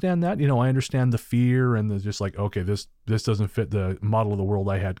of understand that. You know, I understand the fear and the just like, okay, this doesn't fit the model of the world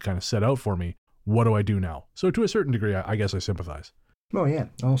I had kind of set out for me. What do I do now? So to a certain degree, I guess I sympathize. Well, yeah.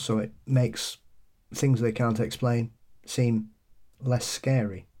 Also, it makes things they can't explain seem less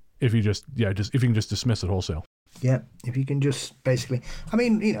scary. If you just, if you can just dismiss it wholesale. Yeah, if you can just basically, I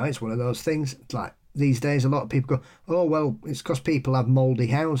mean, you know, it's one of those things, like these days a lot of people go, oh, well, it's because people have mouldy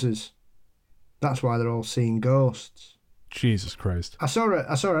houses. That's why they're all seeing ghosts. Jesus Christ. I saw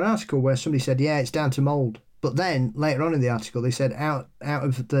an article where somebody said, yeah, it's down to mould. But then later on in the article, they said out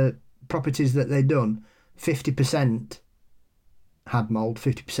of the properties that they'd done, 50% had mould,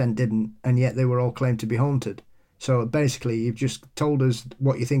 50% didn't, and yet they were all claimed to be haunted. So basically, you've just told us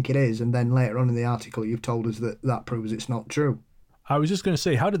what you think it is, and then later on in the article, you've told us that proves it's not true. I was just going to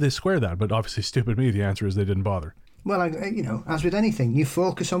say, how did they square that? But obviously, stupid me, the answer is they didn't bother. Well, you know, as with anything, you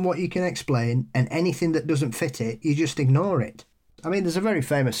focus on what you can explain, and anything that doesn't fit it, you just ignore it. I mean, there's a very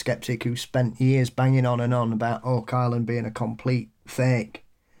famous skeptic who spent years banging on and on about Oak Island being a complete fake,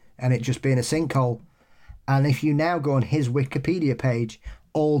 and it just being a sinkhole. And if you now go on his Wikipedia page,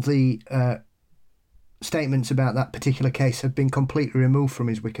 all the statements about that particular case have been completely removed from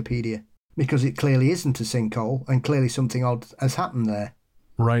his Wikipedia because it clearly isn't a sinkhole and clearly something odd has happened there.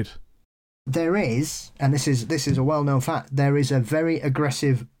 Right. There is, and this is a well-known fact, there is a very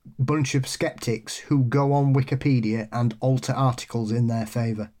aggressive bunch of skeptics who go on Wikipedia and alter articles in their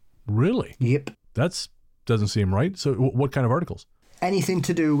favour. Really? Yep. That doesn't seem right. So what kind of articles? Anything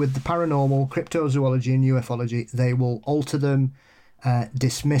to do with the paranormal, cryptozoology and ufology, they will alter them,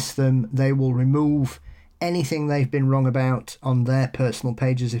 dismiss them, they will remove anything they've been wrong about on their personal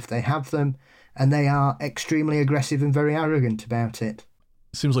pages if they have them, and they are extremely aggressive and very arrogant about it.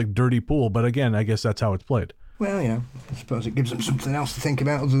 Seems like dirty pool, but again, I guess that's how it's played. Well, I suppose it gives them something else to think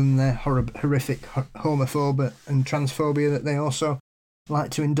about other than their horrific homophobia and transphobia that they also like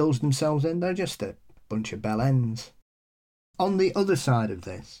to indulge themselves in. They're just a bunch of bell ends. On the other side of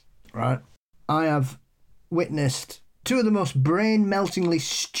this, right, I have witnessed two of the most brain-meltingly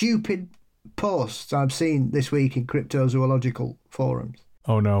stupid posts I've seen this week in cryptozoological forums.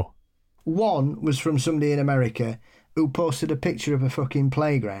 Oh, no. One was from somebody in America who posted a picture of a fucking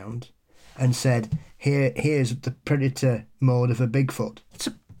playground and said, here's the predator mode of a Bigfoot. It's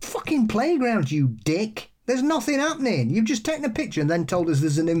a fucking playground, you dick. There's nothing happening. You've just taken a picture and then told us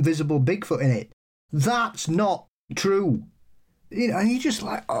there's an invisible Bigfoot in it. That's not true. And you're just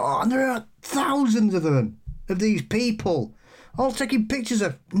like, and there are thousands of them, of these people, all taking pictures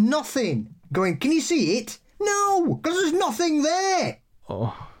of nothing, going, can you see it? No, because there's nothing there.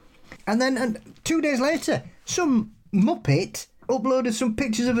 Oh. And then 2 days later, some muppet uploaded some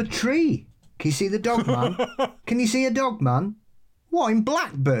pictures of a tree. Can you see the dog man? Can you see a dog man? What, in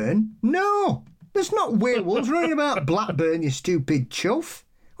Blackburn? No, there's not werewolves running about Blackburn, you stupid chuff.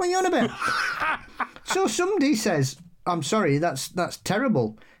 What are you on about? So somebody says, I'm sorry, that's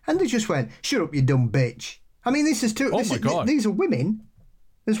terrible. And they just went, shut up, you dumb bitch. I mean, this is too... Oh, my God. These are women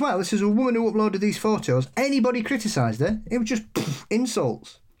as well. This is a woman who uploaded these photos. Anybody criticised her, it was just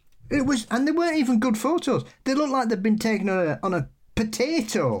insults. And they weren't even good photos. They looked like they'd been taken on a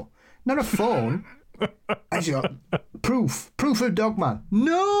potato, not a phone. And she got proof of Dogman.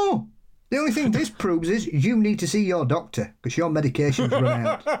 No! The only thing this proves is you need to see your doctor because your medication's run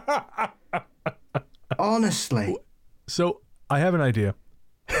out. Honestly. So I have an idea.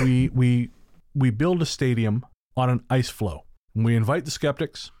 We build a stadium on an ice floe. And we invite the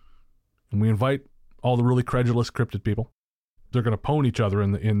skeptics, and we invite all the really credulous cryptid people. They're going to pwn each other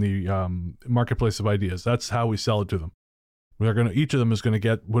in the marketplace of ideas. That's how we sell it to them. Each of them is going to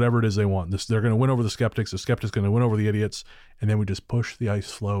get whatever it is they want. They're going to win over the skeptics. The skeptics going to win over the idiots, and then we just push the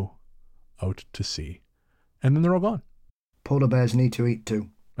ice floe out to sea, and then they're all gone. Polar bears need to eat too.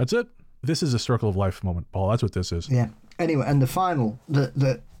 That's it. This is a circle of life moment, Paul. That's what this is. Yeah. Anyway, and the final,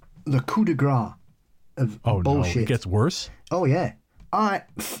 the coup de grace of bullshit. No, it gets worse. Oh yeah. I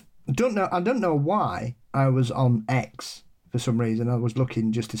don't know why I was on X for some reason. I was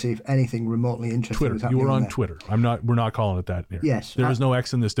looking just to see if anything remotely interesting was Twitter. happening. You were on there. Twitter. We're not calling it that here. Yes. There is no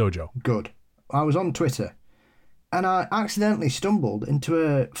X in this dojo. Good. I was on Twitter, and I accidentally stumbled into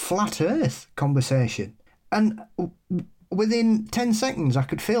a flat Earth conversation, and within 10 seconds, I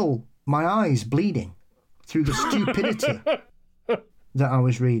could feel my eyes bleeding through the stupidity that I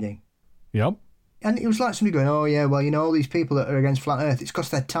was reading. Yep. And it was like somebody going, oh yeah, well, all these people that are against flat Earth, it's because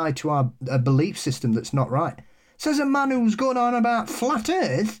they're tied to a belief system that's not right. Says a man who's going on about flat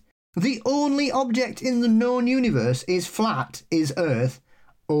Earth. The only object in the known universe is flat, is Earth.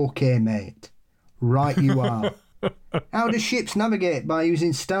 Okay, mate. Right you are. How do ships navigate? By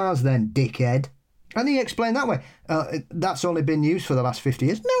using stars then, dickhead? And he explained that way. That's only been used for the last 50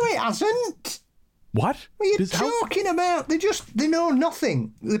 years. No, it hasn't. What? What are you talking about? They know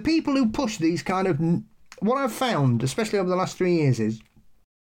nothing. The people who push these kind of... What I've found, especially over the last 3 years, is...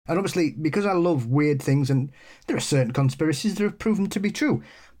 And obviously, because I love weird things, and there are certain conspiracies that have proven to be true.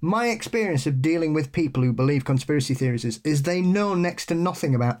 My experience of dealing with people who believe conspiracy theories is they know next to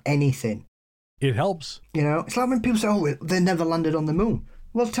nothing about anything. It helps. It's like when people say, oh, they never landed on the moon.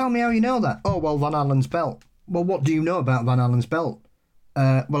 Well, tell me how you know that. Oh, well, Van Allen's belt. Well, what do you know about Van Allen's belt?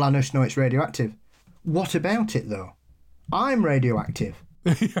 Well, I just know it's radioactive. What about it, though? I'm radioactive.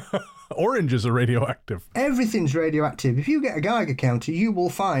 Oranges are radioactive. Everything's radioactive. If you get a Geiger counter, you will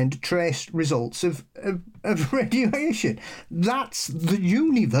find trace results of radiation. That's the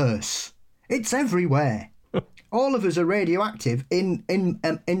universe. It's everywhere. All of us are radioactive in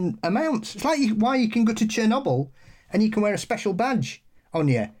amounts. It's like why you can go to Chernobyl and you can wear a special badge on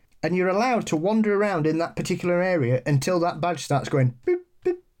you, and you're allowed to wander around in that particular area until that badge starts going boop,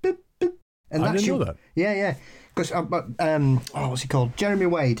 boop, boop, boop. And I didn't know that. Yeah. Because, what's he called? Jeremy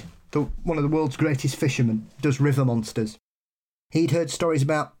Wade, one of the world's greatest fishermen, does river monsters. He'd heard stories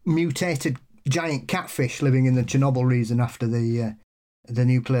about mutated giant catfish living in the Chernobyl region after the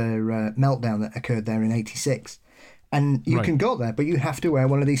nuclear meltdown that occurred there in '86. And you can go there, but you have to wear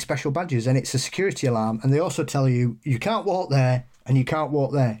one of these special badges, and it's a security alarm. And they also tell you can't walk there, and you can't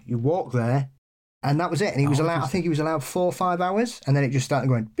walk there. You walk there, and that was it. And he was allowed, I think he was allowed 4 or 5 hours, and then it just started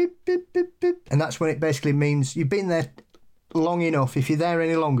going beep, beep, beep, beep. And that's when it basically means you've been there long enough. If you're there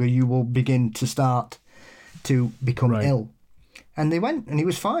any longer, you will begin to start to become ill. And they went, and he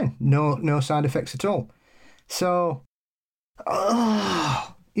was fine. No side effects at all. So,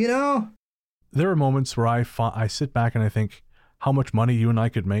 you know? There are moments where I sit back and I think how much money you and I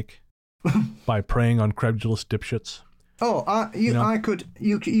could make by preying on credulous dipshits. Oh, you could,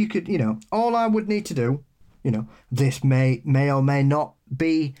 all I would need to do, this may or may not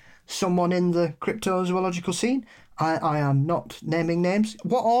be someone in the cryptozoological scene. I am not naming names.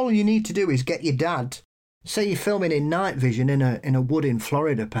 What all you need to do is get your dad. Say you're filming in night vision in a wood in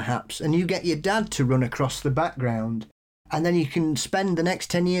Florida, perhaps, and you get your dad to run across the background, and then you can spend the next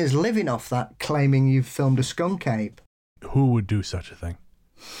 10 years living off that, claiming you've filmed a skunk ape. Who would do such a thing?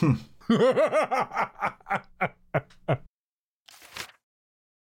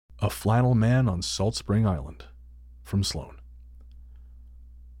 A flannel man on Salt Spring Island. From Sloan.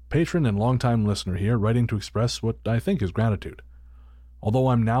 Patron and longtime listener here, writing to express what I think is gratitude. Although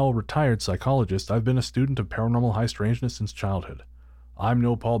I'm now a retired psychologist, I've been a student of paranormal high strangeness since childhood. I'm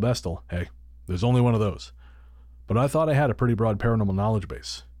no Paul Bestel. Hey, there's only one of those. But I thought I had a pretty broad paranormal knowledge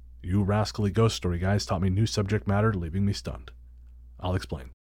base. You rascally ghost story guys taught me new subject matter, leaving me stunned. I'll explain.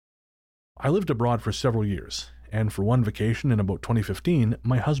 I lived abroad for several years, and for one vacation in about 2015,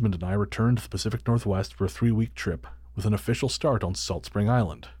 my husband and I returned to the Pacific Northwest for a 3-week trip with an official start on Salt Spring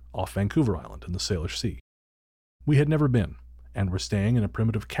Island, off Vancouver Island in the Salish Sea. We had never been, and were staying in a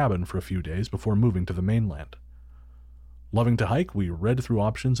primitive cabin for a few days before moving to the mainland. Loving to hike, we read through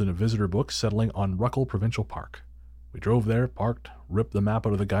options in a visitor book settling on Ruckle Provincial Park. We drove there, parked, ripped the map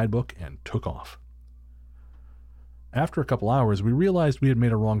out of the guidebook, and took off. After a couple hours, we realized we had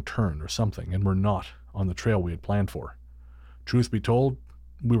made a wrong turn or something and were not on the trail we had planned for. Truth be told,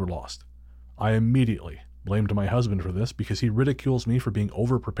 we were lost. I immediately blamed my husband for this because he ridicules me for being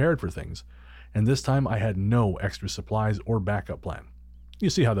over-prepared for things, and this time I had no extra supplies or backup plan. You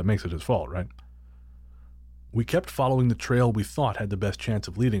see how that makes it his fault, right? We kept following the trail we thought had the best chance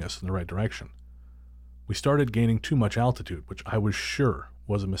of leading us in the right direction. We started gaining too much altitude, which I was sure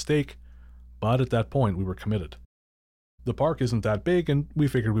was a mistake, but at that point we were committed. The park isn't that big, and we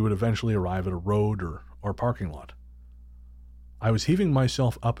figured we would eventually arrive at a road or parking lot. I was heaving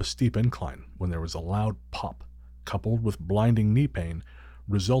myself up a steep incline when there was a loud pop, coupled with blinding knee pain,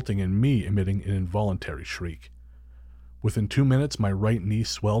 resulting in me emitting an involuntary shriek. Within 2 minutes, my right knee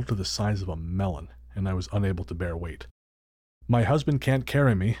swelled to the size of a melon, and I was unable to bear weight. My husband can't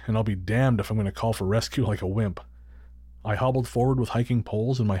carry me, and I'll be damned if I'm going to call for rescue like a wimp. I hobbled forward with hiking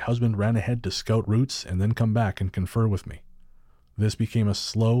poles, and my husband ran ahead to scout routes and then come back and confer with me. This became a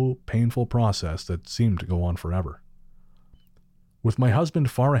slow, painful process that seemed to go on forever. With my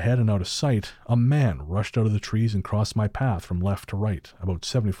husband far ahead and out of sight, a man rushed out of the trees and crossed my path from left to right, about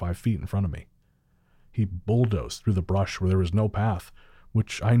 75 feet in front of me. He bulldozed through the brush where there was no path,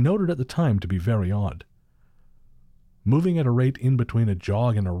 which I noted at the time to be very odd. Moving at a rate in between a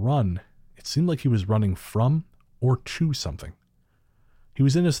jog and a run, it seemed like he was running from or to something. He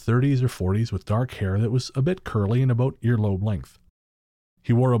was in his 30s or 40s with dark hair that was a bit curly and about earlobe length.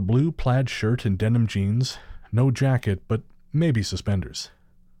 He wore a blue plaid shirt and denim jeans, no jacket, but maybe suspenders.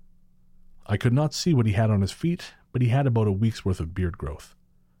 I could not see what he had on his feet, but he had about a week's worth of beard growth.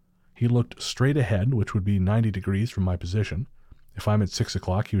 He looked straight ahead, which would be 90 degrees from my position. If I'm at 6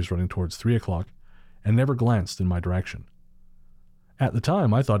 o'clock, he was running towards 3 o'clock, and never glanced in my direction. At the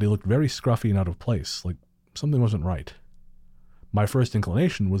time, I thought he looked very scruffy and out of place, like something wasn't right. My first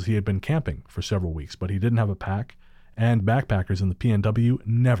inclination was he had been camping for several weeks, but he didn't have a pack, and backpackers in the PNW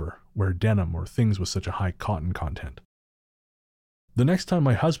never wear denim or things with such a high cotton content. The next time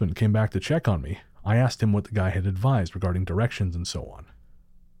my husband came back to check on me, I asked him what the guy had advised regarding directions and so on.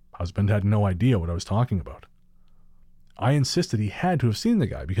 Husband had no idea what I was talking about. I insisted he had to have seen the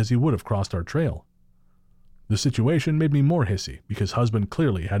guy because he would have crossed our trail. The situation made me more hissy because husband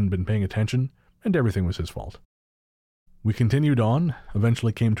clearly hadn't been paying attention and everything was his fault. We continued on,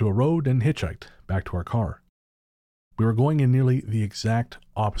 eventually came to a road and hitchhiked back to our car. We were going in nearly the exact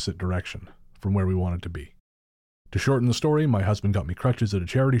opposite direction from where we wanted to be. To shorten the story, my husband got me crutches at a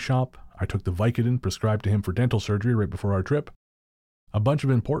charity shop. I took the Vicodin prescribed to him for dental surgery right before our trip. A bunch of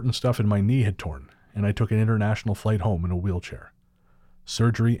important stuff in my knee had torn, and I took an international flight home in a wheelchair.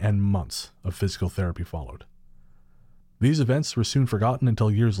 Surgery and months of physical therapy followed. These events were soon forgotten until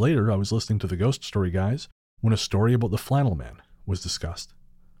years later I was listening to the Ghost Story guys when a story about the flannel man was discussed.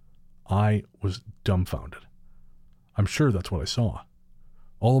 I was dumbfounded. I'm sure that's what I saw.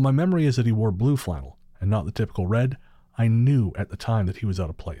 Although my memory is that he wore blue flannel and not the typical red, I knew at the time that he was out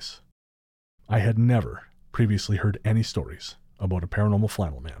of place. I had never previously heard any stories about a paranormal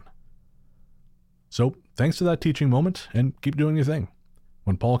flannel man. So, thanks to that teaching moment, and keep doing your thing.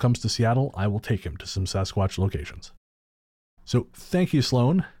 When Paul comes to Seattle, I will take him to some Sasquatch locations. So, thank you,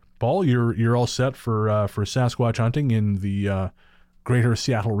 Sloan. Paul, you're all set for Sasquatch hunting in the greater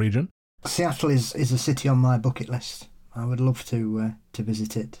Seattle region. Seattle is a city on my bucket list. I would love to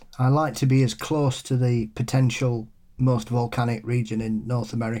visit it. I like to be as close to the potential most volcanic region in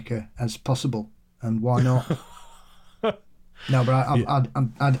North America as possible, and why not? No, but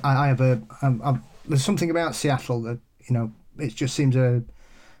I have there's something about Seattle that, you know, it just seems a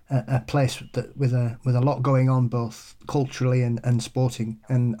place that with a lot going on, both culturally and sporting,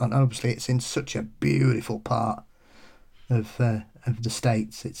 and obviously it's in such a beautiful part of the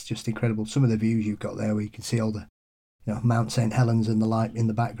States. It's just incredible. Some of the views you've got there, where you can see all the, you know, Mount St. Helens and the light in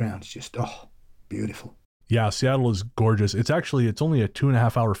the background. It's just beautiful. Yeah, Seattle is gorgeous. It's only a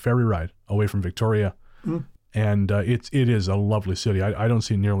 2.5 hour ferry ride away from Victoria, and it is a lovely city. I don't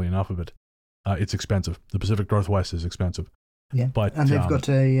see nearly enough of it. It's expensive. The Pacific Northwest is expensive. Yeah, but and they've got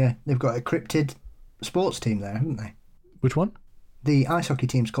a cryptid sports team there, haven't they? Which one? The ice hockey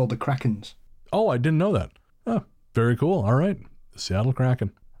team's called the Krakens. Oh, I didn't know that. Oh, very cool. All right, the Seattle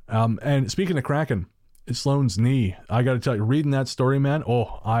Kraken. And speaking of Kraken, Sloane's knee. I got to tell you, reading that story, man.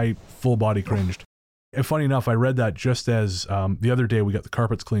 Oh, I full body cringed. And funny enough, I read that just as the other day we got the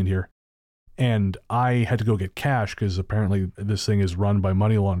carpets cleaned here, and I had to go get cash because apparently this thing is run by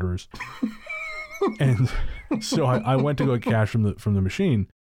money launderers. And so I went to go get cash from the machine,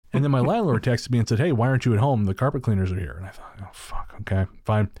 and then my landlord texted me and said, "Hey, why aren't you at home? The carpet cleaners are here." And I thought, "Oh fuck, okay,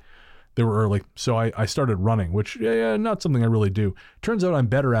 fine." They were early, so I started running, which not something I really do. Turns out I'm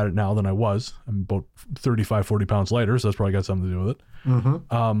better at it now than I was. I'm about 35, 40 pounds lighter, so that's probably got something to do with it.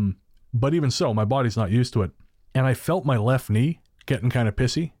 Mm-hmm. But even so, my body's not used to it, and I felt my left knee getting kind of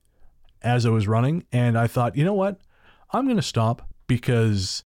pissy as I was running, and I thought, you know what, I'm going to stop,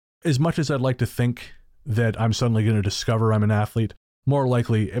 because as much as I'd like to think that I'm suddenly going to discover I'm an athlete, more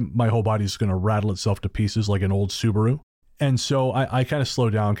likely my whole body's going to rattle itself to pieces like an old Subaru. And so I kind of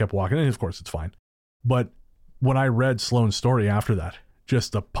slowed down, kept walking, and of course it's fine. But when I read Sloane's story after that,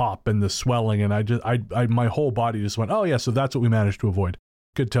 just the pop and the swelling, and I my whole body just went, oh yeah, so that's what we managed to avoid.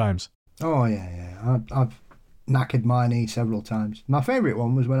 Good times. Oh yeah. I've knackered my knee several times. My favourite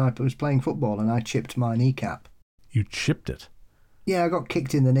one was when I was playing football and I chipped my kneecap. You chipped it? Yeah, I got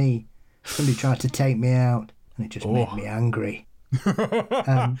kicked in the knee. Somebody tried to take me out, and it just made me angry.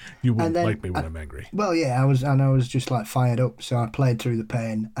 You won't like me when I'm angry. Well, yeah, I was just like fired up, so I played through the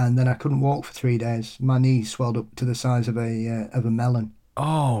pain, and then I couldn't walk for 3 days. My knee swelled up to the size of a melon.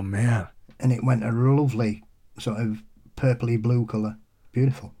 Oh man! And it went a lovely sort of purpley blue colour.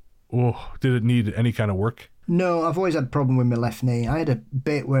 Beautiful. Oh, did it need any kind of work? No, I've always had a problem with my left knee. I had a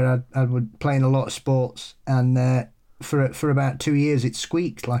bit where I would play in a lot of sports, and for about 2 years it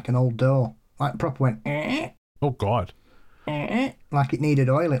squeaked like an old door, like proper went. Oh God. Like it needed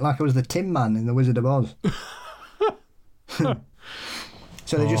oil, like I was the Tin Man in The Wizard of Oz.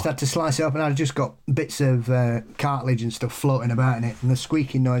 So they just had to slice it up, and I just got bits of cartilage and stuff floating about in it, and the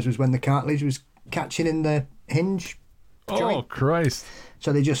squeaking noise was when the cartilage was catching in the hinge joint. Oh Christ.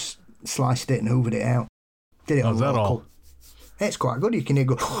 So they just sliced it and hoovered it out. Did it on that local. all? It's quite good. You can hear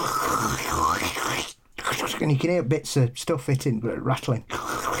and you can hear bits of stuff hitting, rattling.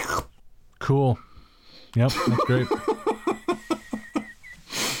 Cool. Yep, that's great.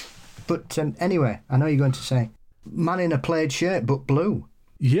 But anyway, I know you're going to say, man in a plaid shirt but blue.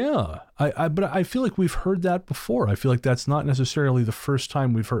 Yeah, but I feel like we've heard that before. I feel like that's not necessarily the first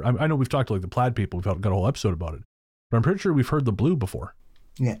time we've heard. I know we've talked to like the plaid people. We've got a whole episode about it. But I'm pretty sure we've heard the blue before.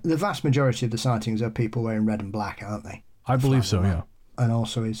 Yeah, the vast majority of the sightings are people wearing red and black, aren't they? I believe so, yeah. And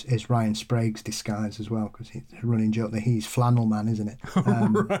also is Ryan Sprague's disguise as well, because he's a running joke that he's flannel man, isn't it?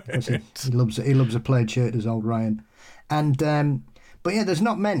 Right. He loves a plaid shirt, as old Ryan. And but yeah, there's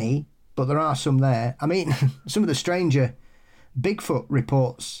not many, but there are some there. I mean, some of the stranger Bigfoot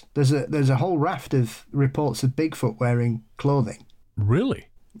reports. There's a whole raft of reports of Bigfoot wearing clothing. Really?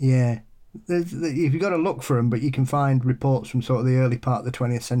 Yeah. You've got to look for them, but you can find reports from sort of the early part of the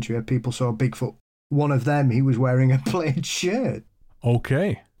 20th century where people saw Bigfoot. One of them, he was wearing a plaid shirt.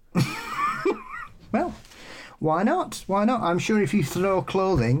 Okay. Well, why not? Why not? I'm sure if you throw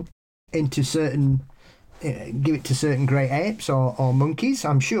clothing into certain, give it to certain great apes or monkeys,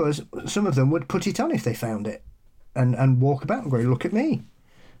 I'm sure some of them would put it on if they found it and walk about and go, look at me.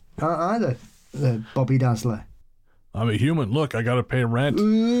 Aren't I the Bobby Dazzler? I'm a human. Look, I got to pay rent.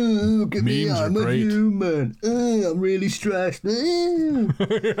 Look at me, Memes are I'm a great. human. I'm really stressed. Yours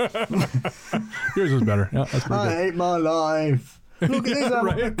is better. Yeah, that's pretty I good. hate my life. Look at this, I'm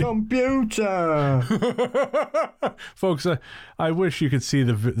on a computer. Folks, I wish you could see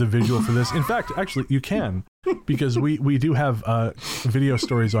the visual for this. In fact, actually, you can, because we do have video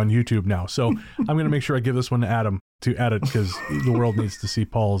stories on YouTube now. So I'm going to make sure I give this one to Adam to edit, because the world needs to see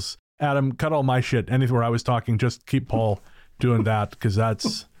Paul's. Adam, cut all my shit. Anything where I was talking, just keep Paul doing that, because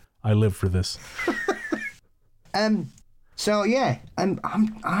I live for this. So yeah, I'm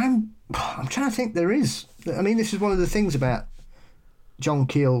trying to think. There is. I mean, this is one of the things about John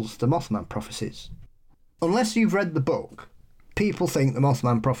Keel's The Mothman Prophecies. Unless you've read the book, people think The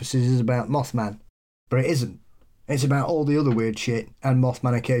Mothman Prophecies is about Mothman, but it isn't. It's about all the other weird shit, and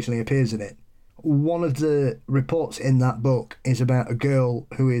Mothman occasionally appears in it. One of the reports in that book is about a girl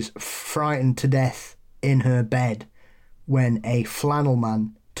who is frightened to death in her bed when a flannel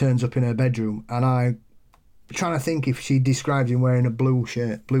man turns up in her bedroom, and I'm trying to think if she describes him wearing a blue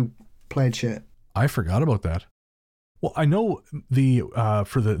plaid shirt. I forgot about that. Well, I know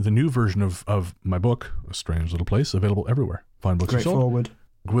for the new version of my book, A Strange Little Place, available everywhere. Fine books are sold. Forward.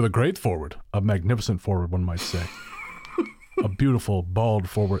 With a great forward, a magnificent forward, one might say. A beautiful, bald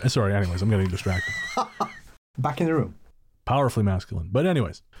forward. Sorry, anyways, I'm getting distracted. Back in the room. Powerfully masculine. But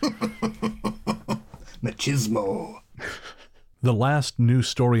anyways. Machismo. The last new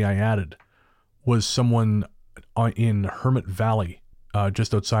story I added was someone in Hermit Valley,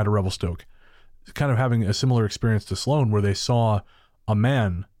 just outside of Revelstoke, kind of having a similar experience to Sloan, where they saw a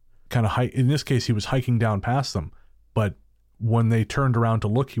man kind of in this case, he was hiking down past them, but when they turned around to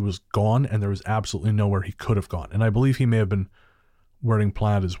look, he was gone, and there was absolutely nowhere he could have gone. And I believe he may have been wearing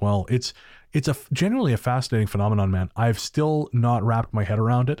plaid as well. It's generally a fascinating phenomenon, man. I've still not wrapped my head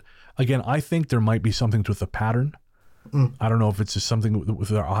around it. Again, I think there might be something with the pattern. I don't know if it's just something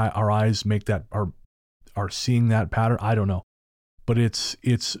with our eyes make that are seeing that pattern. I don't know, but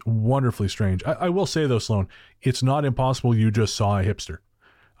it's wonderfully strange. I will say though, Sloan, it's not impossible you just saw a hipster.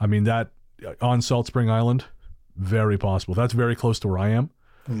 I mean, that on Salt Spring Island, very possible. That's very close to where I am.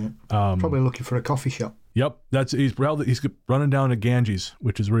 Probably looking for a coffee shop. Yep, he's running down to Ganges,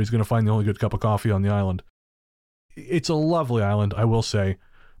 which is where he's going to find the only good cup of coffee on the island. It's a lovely island, I will say,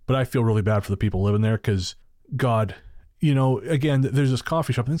 but I feel really bad for the people living there, because God, again, there's this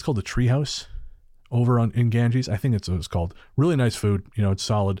coffee shop. I think it's called the Treehouse over in Ganges. I think it's what it's called. Really nice food. It's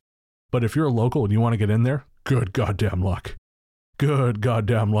solid. But if you're a local and you want to get in there, good goddamn luck. Good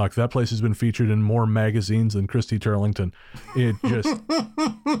goddamn luck. That place has been featured in more magazines than Christy Turlington. It just...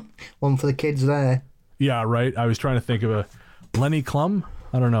 One for the kids there. Yeah, right. I was trying to think of a Lenny Klum.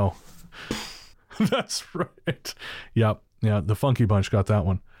 I don't know. That's right. Yep. Yeah, the Funky Bunch got that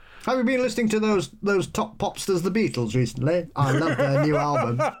one. Have you been listening to those top popsters, the Beatles, recently? I love their new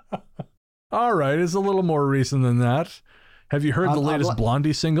album. All right, it's a little more recent than that. Have you heard the latest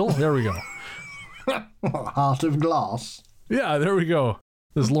Blondie single? There we go. Heart of Glass. Yeah, there we go.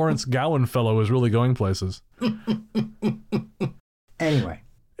 This Lawrence Gowan fellow is really going places.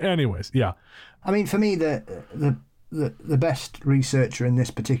 Anyways, yeah. I mean, for me, the best researcher in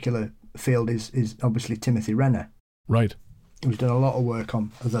this particular field is obviously Timothy Renner. Right. Who's done a lot of work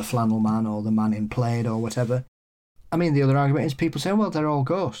on the flannel man or the man in plaid or whatever. I mean, the other argument is people say, well, they're all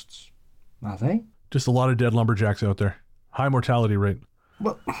ghosts. Are they? Just a lot of dead lumberjacks out there. High mortality rate.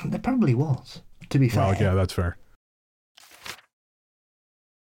 Well, there probably was, to be fair. Well, yeah, that's fair.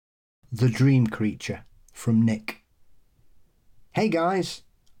 The Dream Creature, from Nick. Hey guys,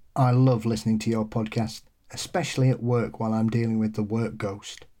 I love listening to your podcast, especially at work while I'm dealing with the work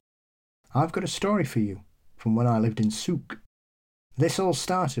ghost. I've got a story for you from when I lived in Souk. This all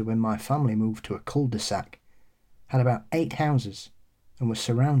started when my family moved to a cul-de-sac, had about 8 houses, and was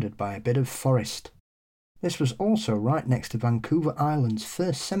surrounded by a bit of forest. This was also right next to Vancouver Island's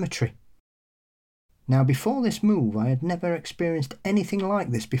first cemetery. Now, before this move, I had never experienced anything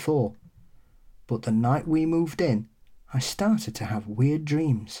like this before, but the night we moved in, I started to have weird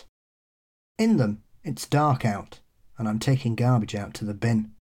dreams. In them, it's dark out, and I'm taking garbage out to the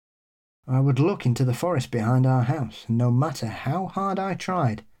bin. I would look into the forest behind our house, and no matter how hard I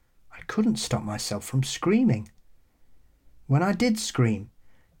tried, I couldn't stop myself from screaming. When I did scream,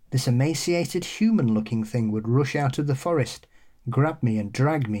 this emaciated human-looking thing would rush out of the forest, grab me and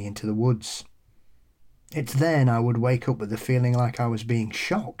drag me into the woods. It's then I would wake up with the feeling like I was being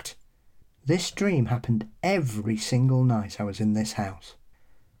shocked. This dream happened every single night I was in this house.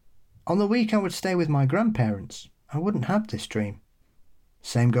 On the week I would stay with my grandparents, I wouldn't have this dream.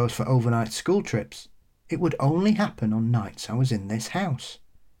 Same goes for overnight school trips. It would only happen on nights I was in this house.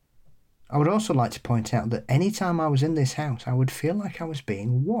 I would also like to point out that any time I was in this house, I would feel like I was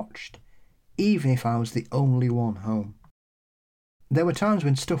being watched, even if I was the only one home. There were times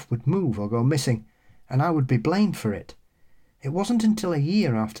when stuff would move or go missing, and I would be blamed for it. It wasn't until a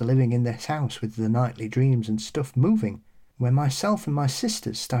year after living in this house with the nightly dreams and stuff moving when myself and my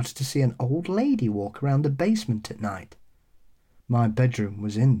sisters started to see an old lady walk around the basement at night. My bedroom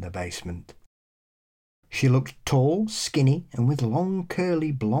was in the basement. She looked tall, skinny, and with long,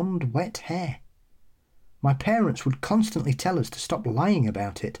 curly, blonde, wet hair. My parents would constantly tell us to stop lying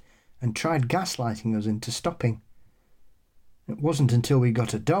about it and tried gaslighting us into stopping. It wasn't until we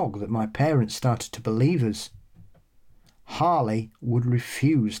got a dog that my parents started to believe us. Harley would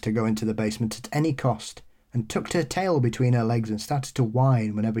refuse to go into the basement at any cost and tucked her tail between her legs and started to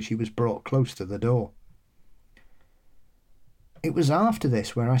whine whenever she was brought close to the door. It was after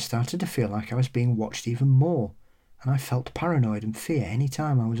this where I started to feel like I was being watched even more, and I felt paranoid and fear any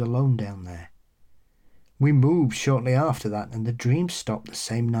time I was alone down there. We moved shortly after that, and the dreams stopped the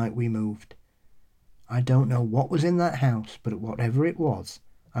same night we moved. I don't know what was in that house, but whatever it was,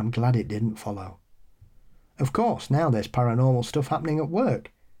 I'm glad it didn't follow. Of course, now there's paranormal stuff happening at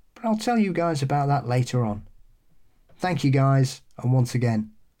work, but I'll tell you guys about that later on. Thank you guys, and once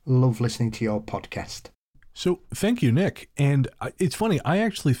again, love listening to your podcast. So thank you, Nick. And it's funny, I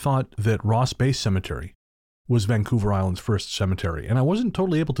actually thought that Ross Bay Cemetery was Vancouver Island's first cemetery, and I wasn't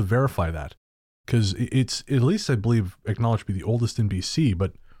totally able to verify that because it's, at least I believe, acknowledged to be the oldest in BC,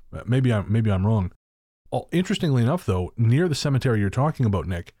 but maybe I'm wrong. Interestingly enough, though, near the cemetery you're talking about,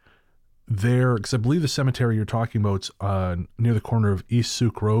 Nick, there, because I believe the cemetery you're talking about's near the corner of East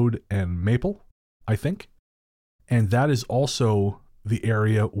Souk Road and Maple, I think, and that is also the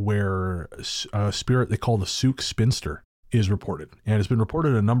area where a spirit they call the Souk Spinster is reported. And it's been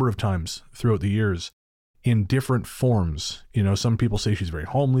reported a number of times throughout the years in different forms. You know, some people say she's very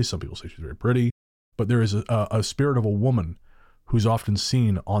homely, some people say she's very pretty, but there is a spirit of a woman who's often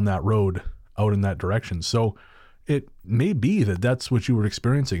seen on that road out in that direction. So it may be that that's what you were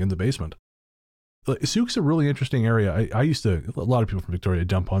experiencing in the basement. Souk's a really interesting area. I used to, a lot of people from Victoria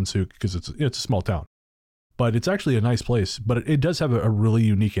dump on Souk because it's a small town. But it's actually a nice place, but it does have a really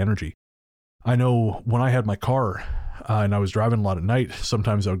unique energy. I know when I had my car and I was driving a lot at night,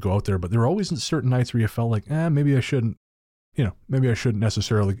 sometimes I would go out there, but there were always certain nights where you felt like, maybe I shouldn't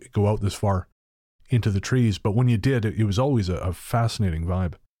necessarily go out this far into the trees. But when you did, it was always a fascinating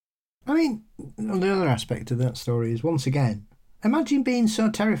vibe. I mean, the other aspect of that story is, once again, imagine being so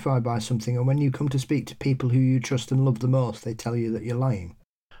terrified by something and when you come to speak to people who you trust and love the most, they tell you that you're lying.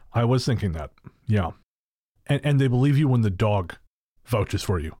 I was thinking that, yeah. And they believe you when the dog vouches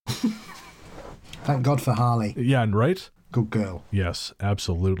for you. Thank God for Harley. Yeah, right? Good girl. Yes,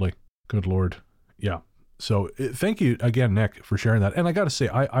 absolutely. Good Lord. Yeah. So thank you again, Nick, for sharing that. And I got to say,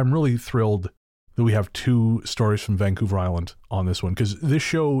 I'm really thrilled that we have two stories from Vancouver Island on this one, because this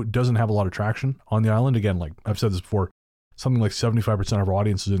show doesn't have a lot of traction on the island. Again, like I've said this before, something like 75% of our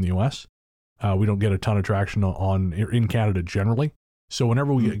audience is in the U.S. We don't get a ton of traction in Canada generally. So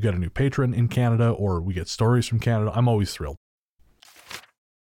whenever we get a new patron in Canada or we get stories from Canada, I'm always thrilled.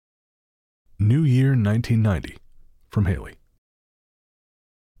 New Year 1990 from Haley.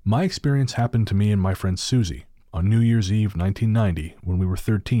 My experience happened to me and my friend Susie on New Year's Eve 1990 when we were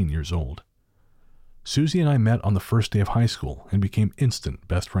 13 years old. Susie and I met on the first day of high school and became instant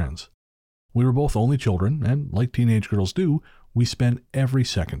best friends. We were both only children, and like teenage girls do, we spent every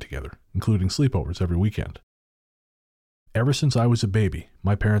second together, including sleepovers every weekend. Ever since I was a baby,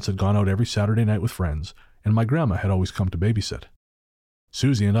 my parents had gone out every Saturday night with friends, and my grandma had always come to babysit.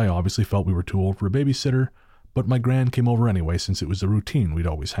 Susie and I obviously felt we were too old for a babysitter, but my gran came over anyway since it was the routine we'd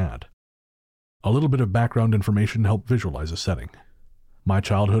always had. A little bit of background information helped visualize the setting. My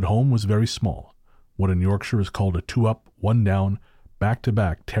childhood home was very small, what in Yorkshire is called a 2-up, 1-down,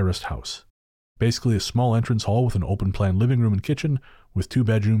 back-to-back terraced house. Basically a small entrance hall with an open-plan living room and kitchen with 2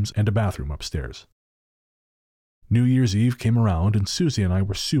 bedrooms and a bathroom upstairs. New Year's Eve came around and Susie and I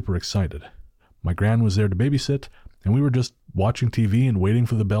were super excited. My gran was there to babysit, and we were just watching TV and waiting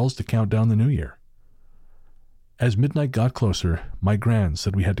for the bells to count down the new year. As midnight got closer, my gran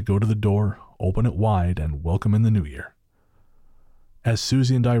said we had to go to the door, open it wide, and welcome in the new year. As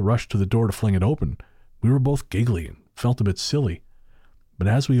Susie and I rushed to the door to fling it open, we were both giggly and felt a bit silly. But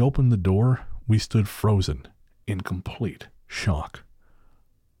as we opened the door, we stood frozen, in complete shock.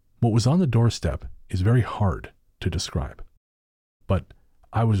 What was on the doorstep is very hard to describe, but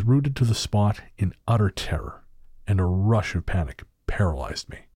I was rooted to the spot in utter terror, and a rush of panic paralyzed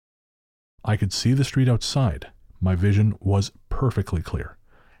me. I could see the street outside. My vision was perfectly clear,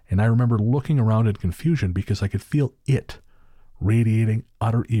 and I remember looking around in confusion because I could feel it radiating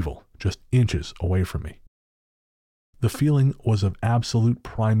utter evil just inches away from me. The feeling was of absolute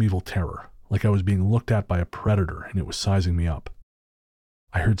primeval terror, like I was being looked at by a predator and it was sizing me up.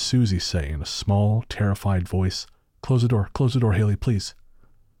 I heard Susie say in a small, terrified voice, Close the door, Haley, please."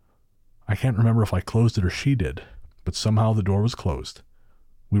 I can't remember if I closed it or she did, but somehow the door was closed.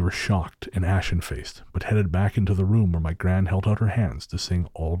 We were shocked and ashen-faced, but headed back into the room where my gran held out her hands to sing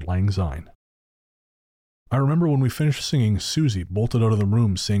Auld Lang Syne. I remember when we finished singing, Susie bolted out of the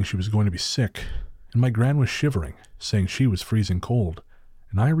room saying she was going to be sick, and my gran was shivering, saying she was freezing cold,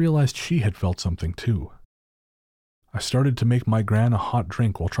 and I realized she had felt something too. I started to make my gran a hot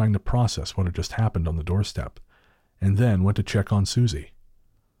drink while trying to process what had just happened on the doorstep, and then went to check on Susie.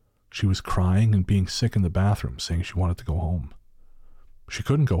 She was crying and being sick in the bathroom, saying she wanted to go home. She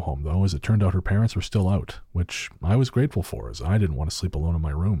couldn't go home, though, as it turned out her parents were still out, which I was grateful for, as I didn't want to sleep alone in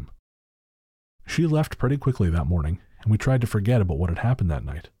my room. She left pretty quickly that morning, and we tried to forget about what had happened that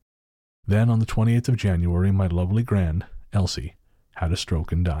night. Then, on the 28th of January, my lovely gran, Elsie, had a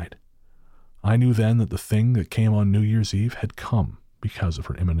stroke and died. I knew then that the thing that came on New Year's Eve had come because of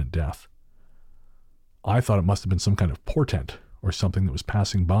her imminent death. I thought it must have been some kind of portent, or something that was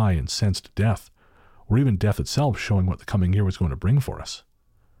passing by and sensed death, or even death itself showing what the coming year was going to bring for us.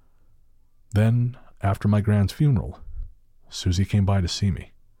 Then, after my gran's funeral, Susie came by to see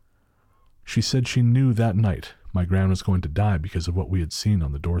me. She said she knew that night my gran was going to die because of what we had seen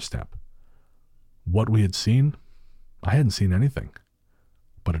on the doorstep. What we had seen? I hadn't seen anything,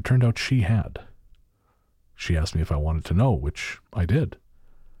 but it turned out she had. She asked me if I wanted to know, which I did.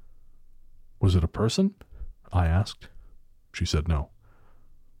 "Was it a person?" I asked. She said no.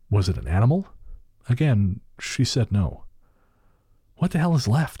 "Was it an animal?" Again, she said no. What the hell is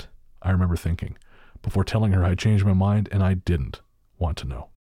left? I remember thinking, before telling her I changed my mind and I didn't want to know.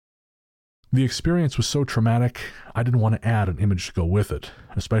 The experience was so traumatic, I didn't want to add an image to go with it,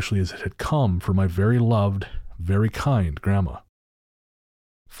 especially as it had come from my very loved, very kind grandma.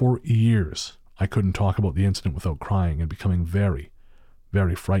 For years, I couldn't talk about the incident without crying and becoming very,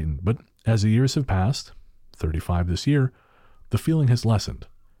 very frightened, but as the years have passed, 35 this year, the feeling has lessened,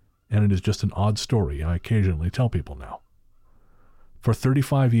 and it is just an odd story I occasionally tell people now. For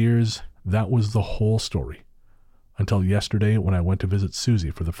 35 years, that was the whole story, until yesterday when I went to visit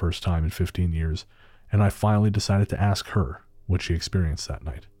Susie for the first time in 15 years, and I finally decided to ask her what she experienced that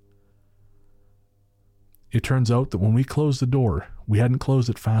night. It turns out that when we closed the door, we hadn't closed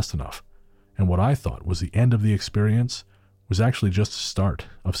it fast enough, and what I thought was the end of the experience was actually just the start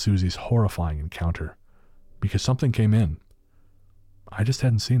of Susie's horrifying encounter, because something came in. I just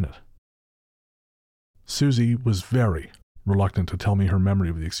hadn't seen it. Susie was very reluctant to tell me her memory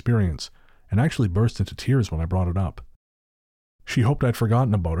of the experience, and actually burst into tears when I brought it up. She hoped I'd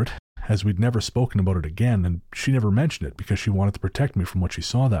forgotten about it, as we'd never spoken about it again, and she never mentioned it because she wanted to protect me from what she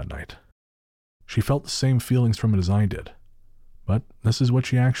saw that night. She felt the same feelings from it as I did, but this is what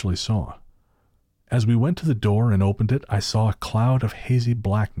she actually saw. As we went to the door and opened it, I saw a cloud of hazy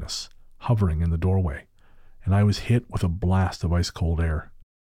blackness hovering in the doorway, and I was hit with a blast of ice-cold air.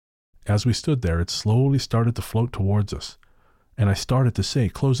 As we stood there, it slowly started to float towards us, and I started to say,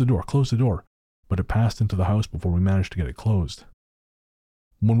 close the door, but it passed into the house before we managed to get it closed.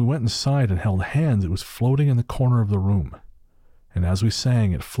 When we went inside and held hands, it was floating in the corner of the room, and as we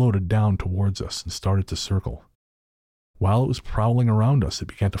sang, it floated down towards us and started to circle. While it was prowling around us, it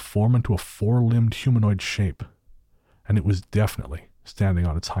began to form into a four-limbed humanoid shape, and it was definitely standing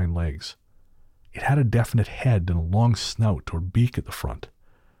on its hind legs. It had a definite head and a long snout or beak at the front.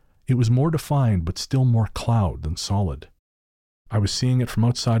 It was more defined, but still more cloud than solid. I was seeing it from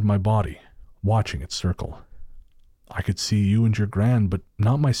outside my body, watching it circle. I could see you and your gran, but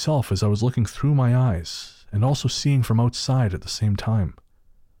not myself as I was looking through my eyes, and also seeing from outside at the same time.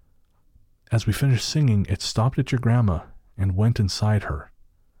 As we finished singing, it stopped at your grandma and went inside her.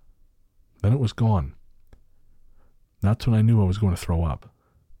 Then it was gone. That's when I knew I was going to throw up.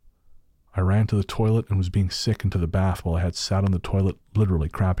 I ran to the toilet and was being sick into the bath while I had sat on the toilet, literally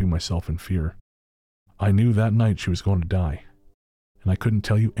crapping myself in fear. I knew that night she was going to die, and I couldn't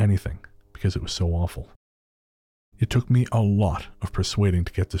tell you anything because it was so awful. It took me a lot of persuading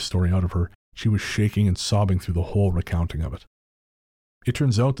to get this story out of her. She was shaking and sobbing through the whole recounting of it. It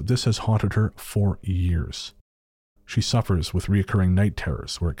turns out that this has haunted her for years. She suffers with reoccurring night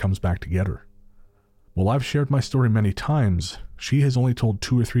terrors where it comes back to get her. While I've shared my story many times, she has only told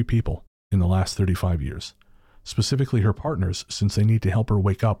 2 or 3 people in the last 35 years, specifically her partners, since they need to help her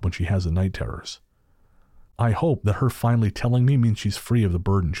wake up when she has the night terrors. I hope that her finally telling me means she's free of the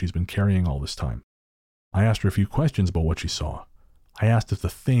burden she's been carrying all this time. I asked her a few questions about what she saw. I asked if the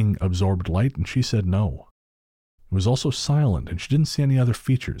thing absorbed light, and she said no. It was also silent, and she didn't see any other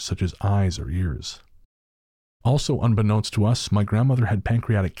features, such as eyes or ears. Also, unbeknownst to us, my grandmother had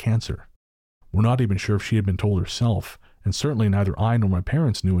pancreatic cancer. We're not even sure if she had been told herself, and certainly neither I nor my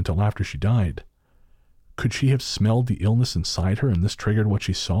parents knew until after she died. Could she have smelled the illness inside her and this triggered what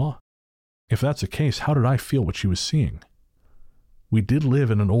she saw? If that's the case, how did I feel what she was seeing? We did live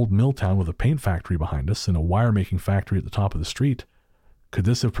in an old mill town with a paint factory behind us and a wire-making factory at the top of the street. Could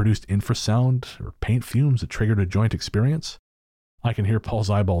this have produced infrasound or paint fumes that triggered a joint experience? I can hear Paul's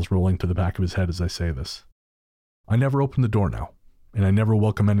eyeballs rolling to the back of his head as I say this. I never open the door now, and I never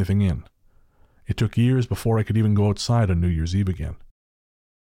welcome anything in. It took years before I could even go outside on New Year's Eve again.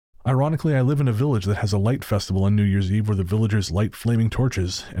 Ironically, I live in a village that has a light festival on New Year's Eve where the villagers light flaming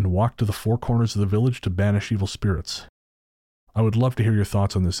torches and walk to the four corners of the village to banish evil spirits. I would love to hear your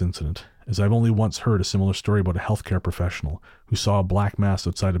thoughts on this incident, as I've only once heard a similar story about a healthcare professional who saw a black mass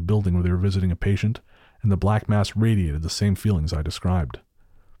outside a building where they were visiting a patient, and the black mass radiated the same feelings I described.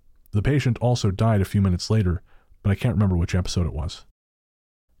 The patient also died a few minutes later, but I can't remember which episode it was.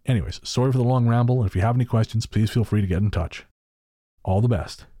 Anyways, sorry for the long ramble, and if you have any questions, please feel free to get in touch. All the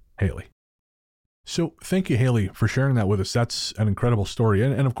best, Haley. So thank you, Haley, for sharing that with us. That's an incredible story.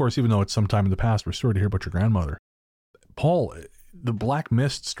 And of course, even though it's some time in the past, we're sorry to hear about your grandmother. Paul, the black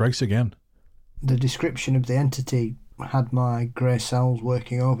mist strikes again. The description of the entity had my grey cells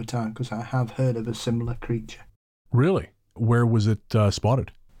working overtime because I have heard of a similar creature. Really? Where was it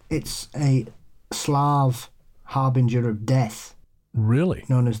spotted? It's a Slav harbinger of death. Really?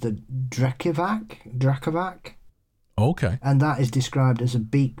 Known as the Drakovac. Okay. And that is described as a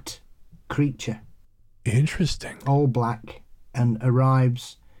beaked creature. Interesting. All black, and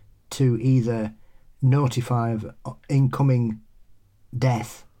arrives to either notify of incoming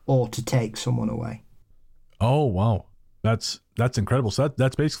death or to take someone away. Oh, wow. That's incredible. So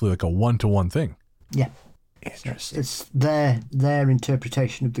that's basically like a one-to-one thing. Yeah. Interesting. It's their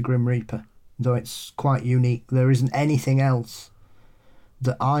interpretation of the Grim Reaper, though it's quite unique. There isn't anything else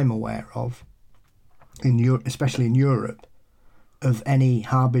that I'm aware of, especially in Europe, of any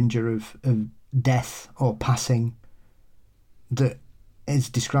harbinger of death or passing that is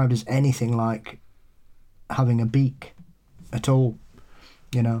described as anything like having a beak at all,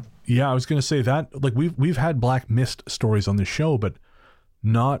 you know. Yeah, I was going to say that. Like we've had black mist stories on this show, but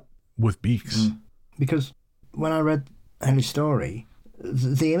not with beaks. Because when I read Henry's story,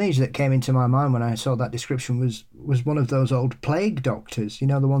 the image that came into my mind when I saw that description was one of those old plague doctors, you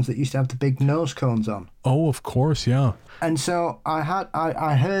know, the ones that used to have the big nose cones on. Oh, of course, yeah. And so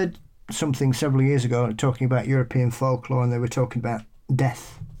I heard something several years ago talking about European folklore, and they were talking about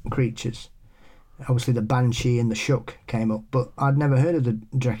death creatures. Obviously the Banshee and the Shuk came up, but I'd never heard of the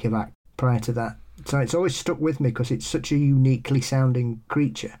Drakovac prior to that. So it's always stuck with me because it's such a uniquely sounding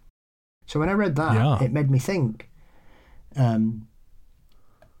creature. So when I read that, It made me think. And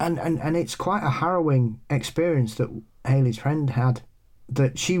it's quite a harrowing experience that Haley's friend had,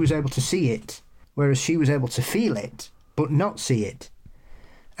 that she was able to see it, whereas she was able to feel it, but not see it.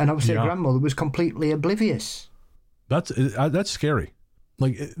 And obviously her grandmother was completely oblivious. That's scary.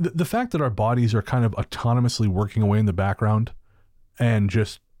 Like the fact that our bodies are kind of autonomously working away in the background and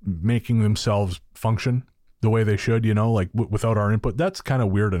just making themselves function the way they should, you know, like without our input, that's kind of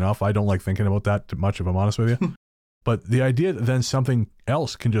weird enough. I don't like thinking about that too much, if I'm honest with you. But the idea that then something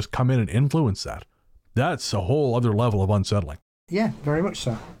else can just come in and influence that's a whole other level of unsettling. Yeah, very much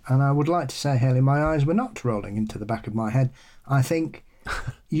so. And I would like to say, Haley, my eyes were not rolling into the back of my head. I think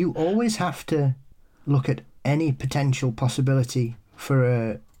you always have to look at any potential possibility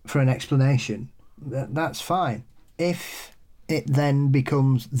for an explanation. That's fine. If it then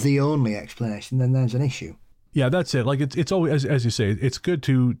becomes the only explanation, then there's an issue. Yeah, that's it. Like it's always, as you say, it's good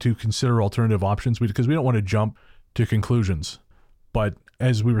to consider alternative options because we don't want to jump to conclusions. But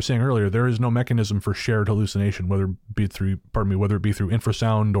as we were saying earlier, there is no mechanism for shared hallucination, whether it be through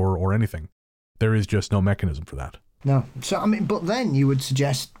infrasound or anything. There is just no mechanism for that. No. So I mean, but then you would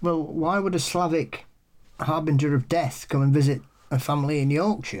suggest, well, why would a Slavic harbinger of death come and visit a family in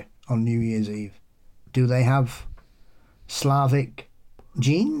Yorkshire on New Year's Eve? Do they have Slavic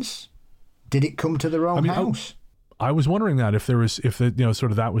genes? Did it come to the wrong house? I was wondering that if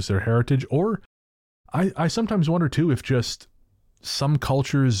that was their heritage, or I sometimes wonder too if just some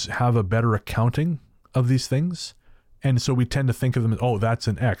cultures have a better accounting of these things, and so we tend to think of them as, oh, that's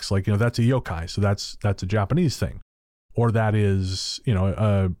an X, like, you know, that's a yokai, so that's a Japanese thing, or that is, you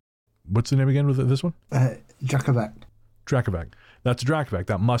know, what's the name again with this one? Drakovac. That's a Drakovac.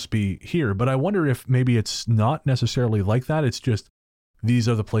 That must be here. But I wonder if maybe it's not necessarily like that. It's just these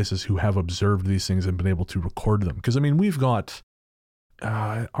are the places who have observed these things and been able to record them. Because, I mean, we've got,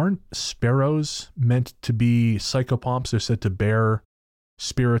 aren't sparrows meant to be psychopomps? They're said to bear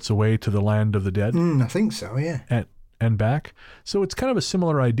spirits away to the land of the dead. I think so, yeah. And back. So it's kind of a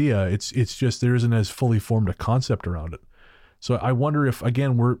similar idea. It's just there isn't as fully formed a concept around it. So I wonder if,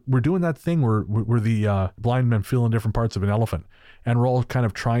 again, we're doing that thing where we're the blind men feeling different parts of an elephant, and we're all kind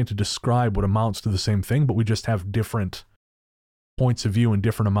of trying to describe what amounts to the same thing, but we just have different points of view and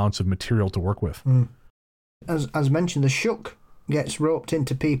different amounts of material to work with. As mentioned, the shook gets roped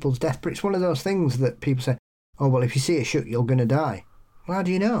into people's death, but it's one of those things that people say, oh, well, if you see a shook, you're going to die. Well, how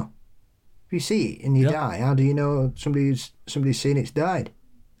do you know? If you see it and you die, how do you know somebody's seen it's died?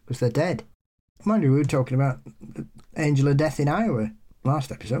 Because they're dead. Mind you, we were talking about Angel of Death in Iowa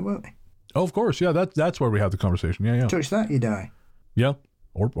last episode, weren't we? Oh, of course. Yeah, that's where we have the conversation. Yeah. Touch that, you die. Yeah.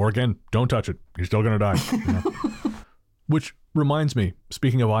 Or again, don't touch it. You're still going to die. Which reminds me,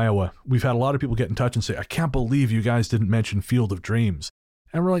 speaking of Iowa, we've had a lot of people get in touch and say, I can't believe you guys didn't mention Field of Dreams.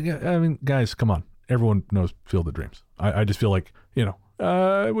 And we're like, I mean, guys, come on. Everyone knows Field of Dreams. I just feel like,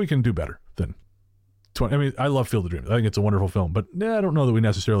 we can do better than 20. I mean, I love Field of Dreams. I think it's a wonderful film, but I don't know that we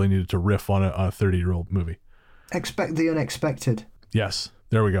necessarily needed to riff on a 30-year-old movie. Expect the unexpected. Yes,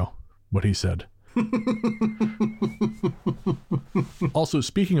 there we go. What he said. Also,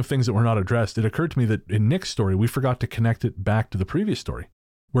 speaking of things that were not addressed, it occurred to me that in Nick's story, we forgot to connect it back to the previous story,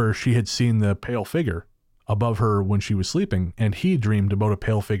 where she had seen the pale figure above her when she was sleeping, and he dreamed about a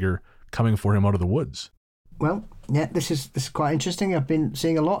pale figure coming for him out of the woods. Well, yeah, this is quite interesting. I've been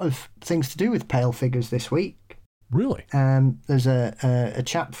seeing a lot of things to do with pale figures this week. Really? There's a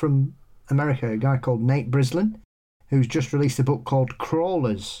chap from America, a guy called Nate Brislin, who's just released a book called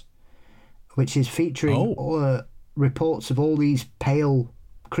Crawlers, which is featuring reports of all these pale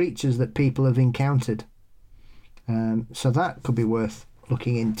creatures that people have encountered. So that could be worth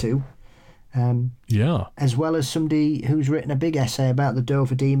looking into. As well as somebody who's written a big essay about the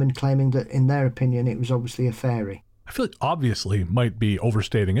Dover demon, claiming that, in their opinion, it was obviously a fairy. I feel like obviously might be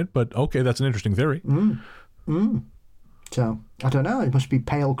overstating it, but okay, that's an interesting theory. So, I don't know, it must be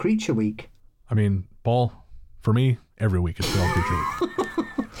Pale Creature Week. I mean, Paul, for me, every week is Pale Creature Week.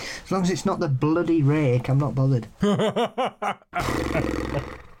 As long as it's not the bloody rake, I'm not bothered.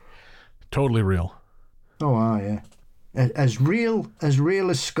 Totally real. Oh, yeah. As real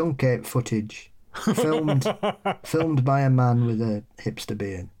as skunk ape footage, filmed by a man with a hipster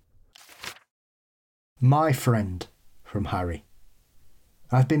beard. My Friend, from Harry.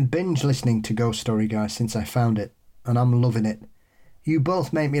 I've been binge listening to Ghost Story Guys since I found it, and I'm loving it. You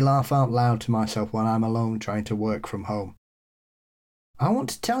both make me laugh out loud to myself when I'm alone trying to work from home. I want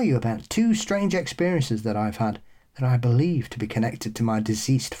to tell you about two strange experiences that I've had that I believe to be connected to my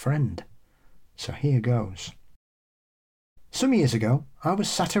deceased friend. So here goes. Some years ago, I was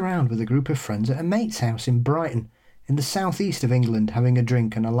sat around with a group of friends at a mate's house in Brighton, in the southeast of England, having a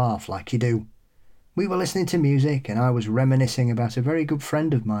drink and a laugh like you do. We were listening to music, and I was reminiscing about a very good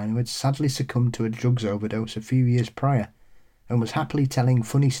friend of mine who had sadly succumbed to a drugs overdose a few years prior, and was happily telling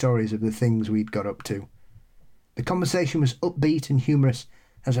funny stories of the things we'd got up to. The conversation was upbeat and humorous,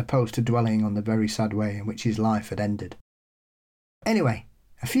 as opposed to dwelling on the very sad way in which his life had ended. Anyway,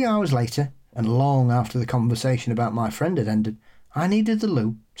 a few hours later, and long after the conversation about my friend had ended, I needed the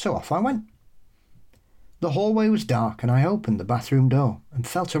loo, so off I went. The hallway was dark, and I opened the bathroom door and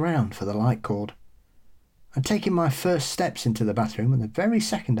felt around for the light cord. I'd taken my first steps into the bathroom, and the very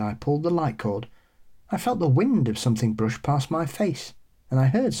second I pulled the light cord, I felt the wind of something brush past my face, and I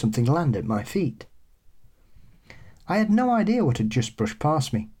heard something land at my feet. I had no idea what had just brushed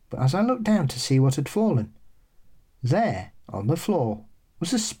past me, but as I looked down to see what had fallen, there, on the floor,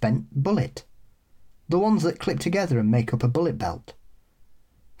 was a spent bullet. The ones that clip together and make up a bullet belt.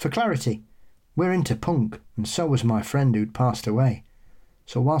 For clarity, we're into punk, and so was my friend who'd passed away.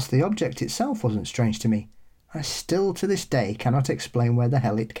 So whilst the object itself wasn't strange to me, I still to this day cannot explain where the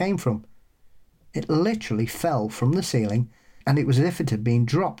hell it came from. It literally fell from the ceiling, and it was as if it had been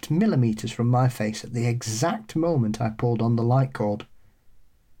dropped millimetres from my face at the exact moment I pulled on the light cord.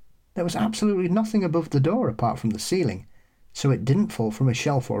 There was absolutely nothing above the door apart from the ceiling, so it didn't fall from a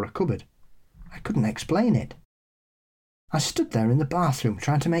shelf or a cupboard. I couldn't explain it. I stood there in the bathroom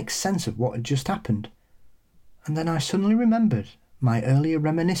trying to make sense of what had just happened, and then I suddenly remembered my earlier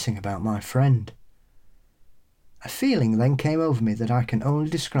reminiscing about my friend. A feeling then came over me that I can only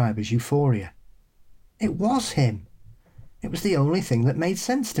describe as euphoria. It was him. It was the only thing that made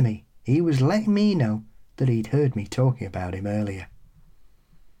sense to me. He was letting me know that he'd heard me talking about him earlier.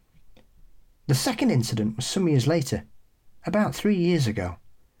 The second incident was some years later, about 3 years ago.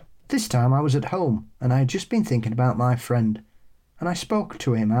 This time I was at home, and I had just been thinking about my friend, and I spoke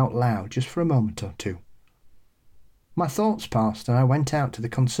to him out loud just for a moment or two. My thoughts passed, and I went out to the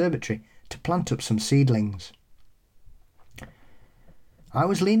conservatory to plant up some seedlings. I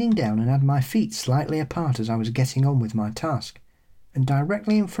was leaning down and had my feet slightly apart as I was getting on with my task, and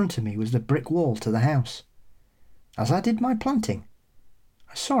directly in front of me was the brick wall to the house. As I did my planting,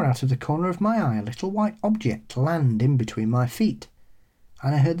 I saw out of the corner of my eye a little white object land in between my feet,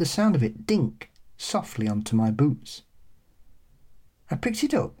 and I heard the sound of it dink softly onto my boots. I picked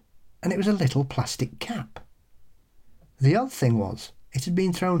it up, and it was a little plastic cap. The odd thing was, it had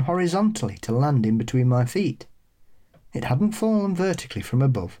been thrown horizontally to land in between my feet. It hadn't fallen vertically from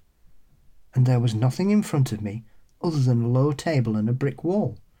above, and there was nothing in front of me other than a low table and a brick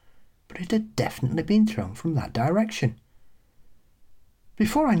wall, but it had definitely been thrown from that direction.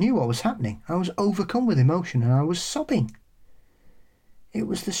 Before I knew what was happening, I was overcome with emotion and I was sobbing. It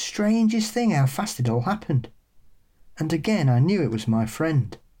was the strangest thing how fast it all happened, and again I knew it was my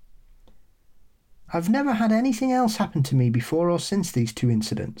friend. I've never had anything else happen to me before or since these two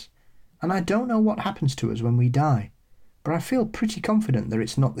incidents, and I don't know what happens to us when we die, but I feel pretty confident that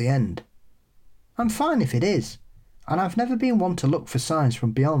it's not the end. I'm fine if it is, and I've never been one to look for signs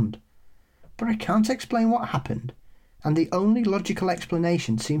from beyond, but I can't explain what happened, and the only logical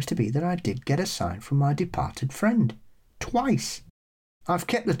explanation seems to be that I did get a sign from my departed friend. Twice. I've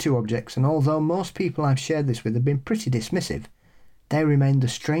kept the two objects, and although most people I've shared this with have been pretty dismissive, they remain the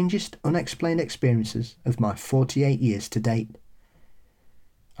strangest unexplained experiences of my 48 years to date.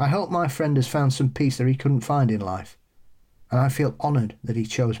 I hope my friend has found some peace that he couldn't find in life, and I feel honoured that he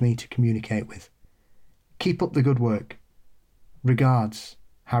chose me to communicate with. Keep up the good work. Regards,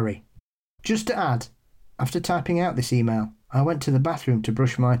 Harry. Just to add, after typing out this email, I went to the bathroom to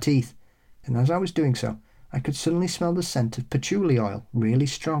brush my teeth, and as I was doing so, I could suddenly smell the scent of patchouli oil really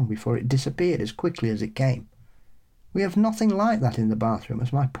strong before it disappeared as quickly as it came. We have nothing like that in the bathroom,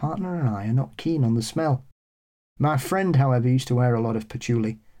 as my partner and I are not keen on the smell. My friend, however, used to wear a lot of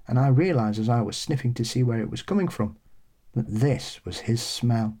patchouli, and I realised as I was sniffing to see where it was coming from, that this was his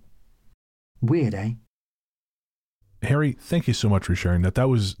smell. Weird, eh? Harry, thank you so much for sharing that. That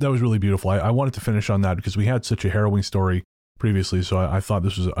was really beautiful. I wanted to finish on that because we had such a harrowing story previously, so I thought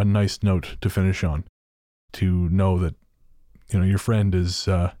this was a nice note to finish on, to know that, you know, your friend is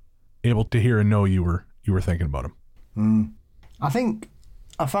able to hear and know you were thinking about him. I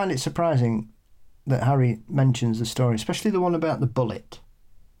find it surprising that Harry mentions the story, especially the one about the bullet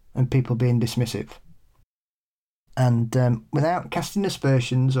and people being dismissive. And without casting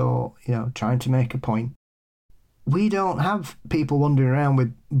aspersions or, trying to make a point, we don't have people wandering around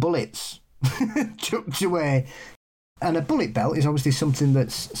with bullets tucked away. And a bullet belt is obviously something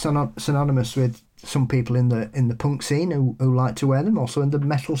that's synonymous with some people in the punk scene who like to wear them. Also in the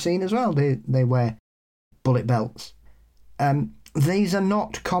metal scene as well, they wear bullet belts. These are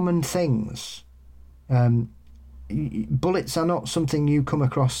not common things. Bullets are not something you come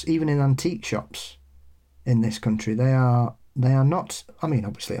across even in antique shops in this country. They are not. I mean,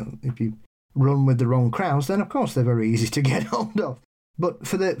 obviously, if you run with the wrong crowds, then of course they're very easy to get hold of. But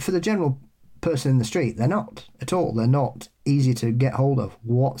for the general person in the street, they're not at all. They're not easy to get hold of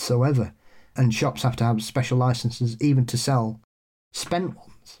whatsoever. And shops have to have special licenses even to sell spent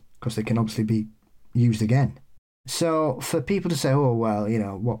ones, because they can obviously be used again. So for people to say, oh, well,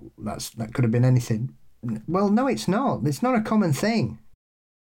 that could have been anything. Well, no, it's not. It's not a common thing.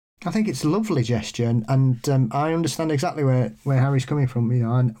 I think it's a lovely gesture, and I understand exactly where Harry's coming from.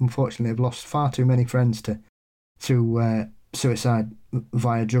 I unfortunately have lost far too many friends through suicide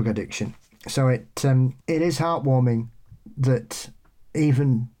via drug addiction. So it is heartwarming that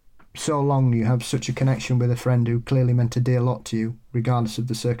even so long you have such a connection with a friend who clearly meant a dear lot to you, regardless of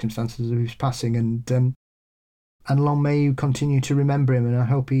the circumstances of his passing, and long may you continue to remember him, and I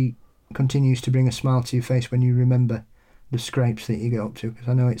hope he continues to bring a smile to your face when you remember the scrapes that you get up to, because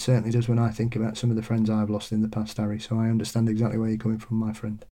I know it certainly does when I think about some of the friends I've lost in the past, Harry, so I understand exactly where you're coming from, my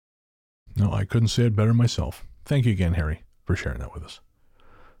friend. No, I couldn't say it better myself. Thank you again, Harry, for sharing that with us.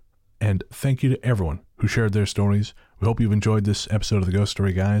 And thank you to everyone who shared their stories. We hope you've enjoyed this episode of the Ghost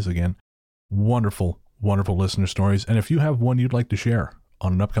Story Guys. Again, wonderful, wonderful listener stories. And if you have one you'd like to share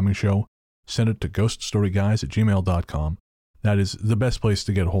on an upcoming show, send it to ghoststoryguys@gmail.com. That is the best place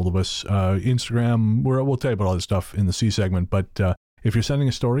to get a hold of us. Instagram, we'll tell you about all this stuff in the C segment, but if you're sending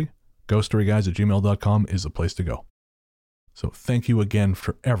a story, ghoststoryguys@gmail.com is the place to go. So thank you again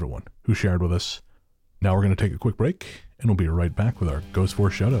for everyone who shared with us. Now we're going to take a quick break, and we'll be right back with our Ghost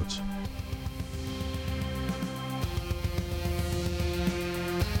Force shoutouts.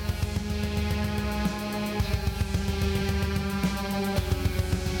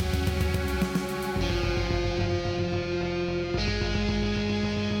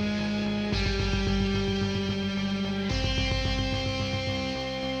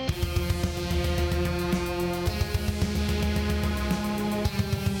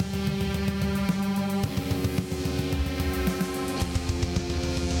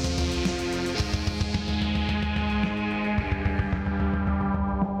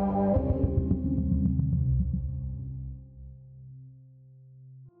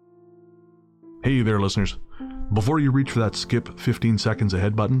 Hey there, listeners. Before you reach for that skip 15 seconds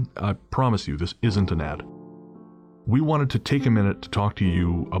ahead button, I promise you this isn't an ad. We wanted to take a minute to talk to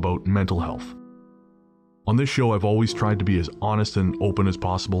you about mental health. On this show, I've always tried to be as honest and open as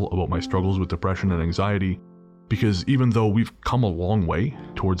possible about my struggles with depression and anxiety, because even though we've come a long way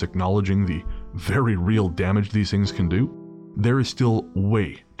towards acknowledging the very real damage these things can do, there is still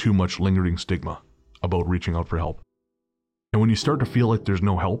way too much lingering stigma about reaching out for help. And when you start to feel like there's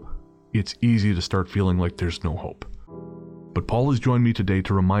no help, it's easy to start feeling like there's no hope. But Paul has joined me today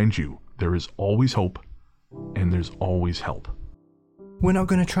to remind you there is always hope and there's always help. We're not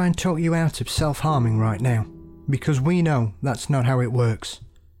going to try and talk you out of self-harming right now, because we know that's not how it works.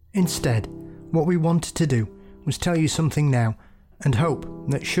 Instead, what we wanted to do was tell you something now and hope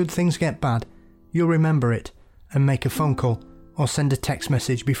that should things get bad, you'll remember it and make a phone call or send a text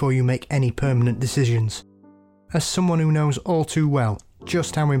message before you make any permanent decisions. As someone who knows all too well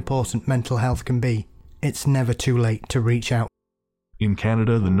just how important mental health can be, it's never too late to reach out. In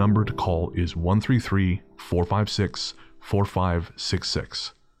Canada, the number to call is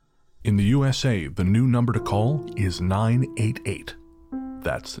 133-456-4566. In the USA, the new number to call is 988.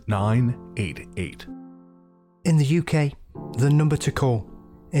 That's 988. In the UK, the number to call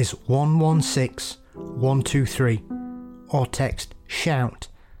is 116123 or text SHOUT,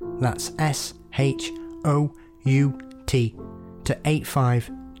 that's SHOUT, to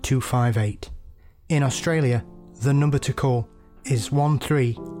 85258. In Australia, the number to call is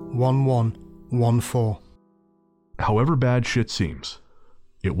 131114. However bad shit seems,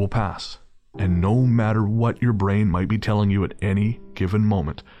 it will pass. And no matter what your brain might be telling you at any given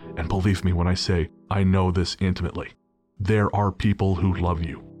moment, and believe me when I say I know this intimately, there are people who love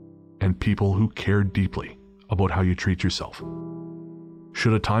you and people who care deeply about how you treat yourself.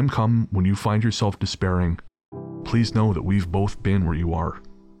 Should a time come when you find yourself despairing, please know that we've both been where you are,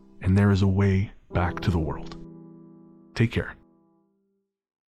 and there is a way back to the world. Take care.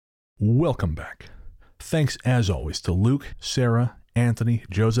 Welcome back. Thanks as always to Luke, Sarah, Anthony,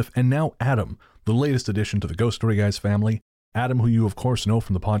 Joseph, and now Adam, the latest addition to the Ghost Story Guys family. Adam, who you of course know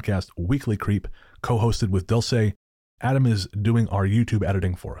from the podcast Weekly Creep, co-hosted with Dulce. Adam is doing our YouTube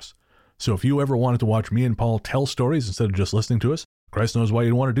editing for us. So if you ever wanted to watch me and Paul tell stories instead of just listening to us, Christ knows why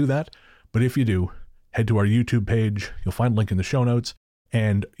you'd want to do that. But if you do, head to our YouTube page. You'll find a link in the show notes.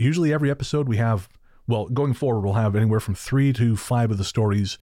 And usually every episode we have, well, going forward, we'll have anywhere from 3 to 5 of the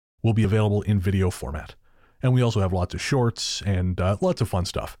stories will be available in video format. And we also have lots of shorts and lots of fun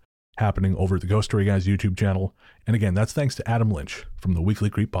stuff happening over at the Ghost Story Guys YouTube channel. And again, that's thanks to Adam Lynch from the Weekly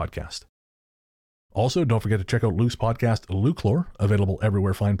Creep podcast. Also, don't forget to check out Luke's podcast, Lukelore, available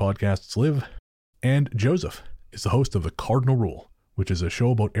everywhere fine podcasts live. And Joseph is the host of The Cardinal Rule, which is a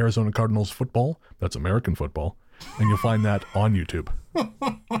show about Arizona Cardinals football. That's American football. And you'll find that on YouTube.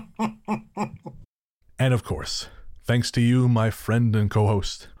 And of course, thanks to you, my friend and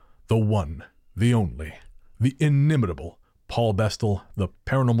co-host, the one, the only, the inimitable Paul Bestel, the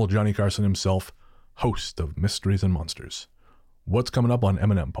paranormal Johnny Carson himself, host of Mysteries and Monsters. What's coming up on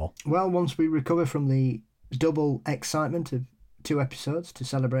M&M, Paul? Well, once we recover from the double excitement of 2 episodes to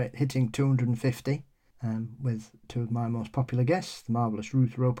celebrate hitting 250, with 2 of my most popular guests, the marvellous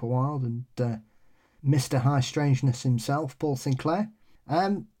Ruth Roper Wilde and Mr. High Strangeness himself, Paul Sinclair,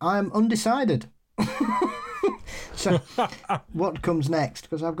 I'm undecided. So, what comes next?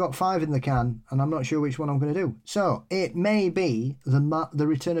 Because I've got 5 in the can, and I'm not sure which one I'm going to do. So, it may be the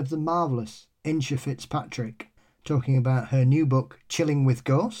return of the marvellous Incha Fitzpatrick, talking about her new book, Chilling with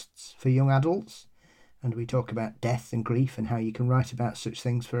Ghosts, for young adults. And we talk about death and grief and how you can write about such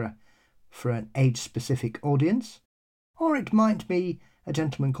things for an age-specific audience. Or it might be a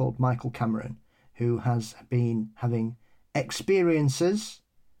gentleman called Michael Cameron, who has been having experiences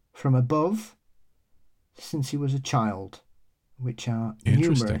from above since he was a child, which are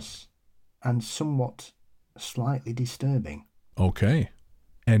numerous and somewhat slightly disturbing. Okay.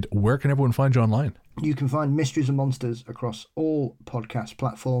 And where can everyone find you online? You can find Mysteries and Monsters across all podcast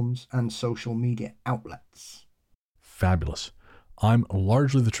platforms and social media outlets. Fabulous. I'm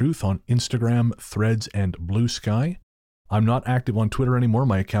Largely the Truth on Instagram, Threads, and Blue Sky. I'm not active on Twitter anymore.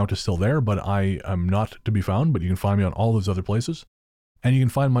 My account is still there, but I am not to be found, but you can find me on all those other places. And you can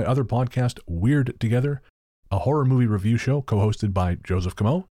find my other podcast, Weird Together, a horror movie review show co-hosted by Joseph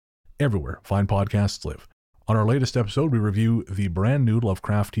Camo, everywhere fine podcasts live. On our latest episode, we review the brand new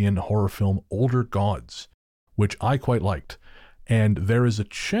Lovecraftian horror film Older Gods, which I quite liked. And there is a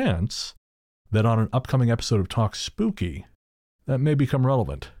chance that on an upcoming episode of Talk Spooky, that may become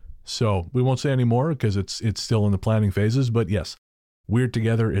relevant. So we won't say any more because it's still in the planning phases. But yes, Weird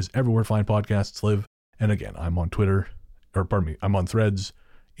Together is everywhere fine podcasts live. And again, I'm on Twitter, I'm on Threads,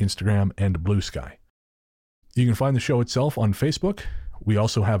 Instagram, and Blue Sky. You can find the show itself on Facebook. We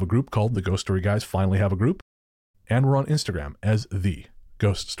also have a group called The Ghost Story Guys, finally have a group. And we're on Instagram as The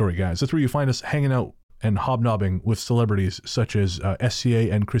Ghost Story Guys. That's where you find us hanging out and hobnobbing with celebrities such as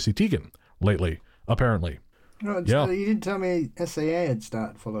SCA and Chrissy Teigen lately, apparently. No, Yeah. You didn't tell me SAA had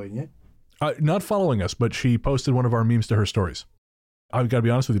started following you. Not following us, but she posted one of our memes to her stories. I've got to be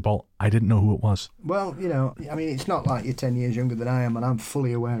honest with you, Paul. I didn't know who it was. Well, I mean, it's not like you're 10 years younger than I am, and I'm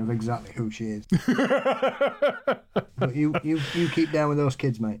fully aware of exactly who she is. But you keep down with those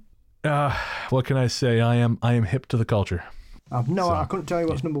kids, mate. What can I say? I am hip to the culture. I couldn't tell you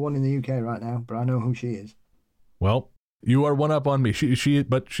what's number one in the UK right now, but I know who she is. Well, you are one up on me. She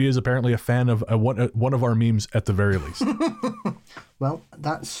is apparently a fan of one of our memes at the very least. Well,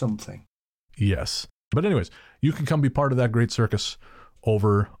 that's something. Yes. But anyways, you can come be part of that great circus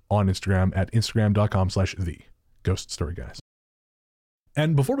over on Instagram at instagram.com/the-ghost-story-guys.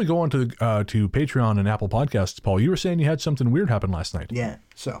 And before we go on to Patreon and Apple Podcasts, Paul, you were saying you had something weird happen last night. Yeah,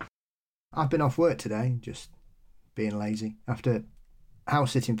 so I've been off work today, just being lazy, after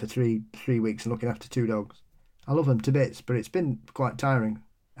house sitting for three weeks and looking after 2 dogs. I love them to bits, but it's been quite tiring.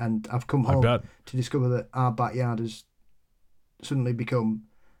 And I've come home to discover that our backyard has suddenly become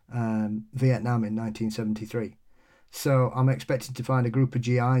Vietnam in 1973. So I'm expecting to find a group of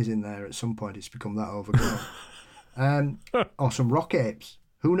GIs in there at some point. It's become that overgrown. Or some rock apes.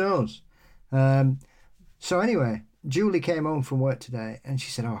 Who knows? So anyway, Julie came home from work today and she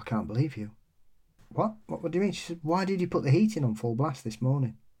said, "Oh, I can't believe you." What do you mean? She said, "Why did you put the heating on full blast this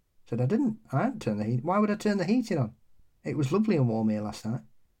morning?" I said, I hadn't turned the heat. Why would I turn the heating on? It was lovely and warm here last night.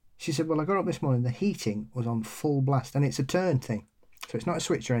 She said, "Well, I got up this morning, the heating was on full blast, and it's a turn thing. So it's not a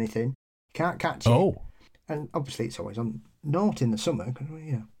switch or anything. You can't catch it. And obviously it's always on naught in the summer, because,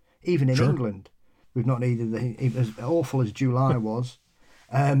 even in England, we've not needed the heat. As awful as July was,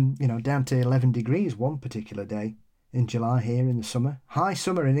 down to 11 degrees one particular day in July here in the summer. High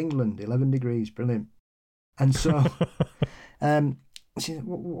summer in England, 11 degrees, brilliant. And so she said,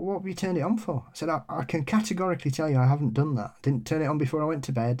 what have you turned it on for? I said, I can categorically tell you I haven't done that. I didn't turn it on before I went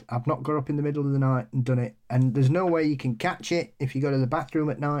to bed. I've not got up in the middle of the night and done it. And there's no way you can catch it if you go to the bathroom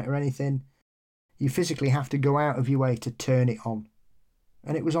at night or anything. You physically have to go out of your way to turn it on.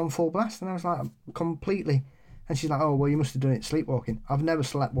 And it was on full blast. And I was like, completely. And she's like, "Oh, well, you must have done it sleepwalking." I've never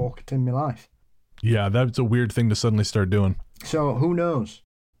sleepwalked in my life. Yeah, that's a weird thing to suddenly start doing. So who knows?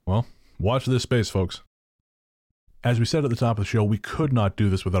 Well, watch this space, folks. As we said at the top of the show, we could not do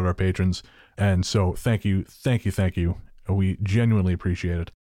this without our patrons. And so thank you. We genuinely appreciate it.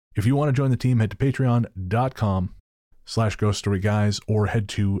 If you want to join the team, head to patreon.com/ghoststoryguys or head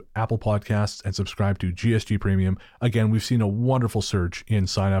to Apple Podcasts and subscribe to GSG Premium. Again, we've seen a wonderful surge in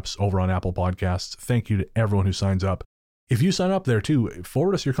signups over on Apple Podcasts. Thank you to everyone who signs up. If you sign up there too,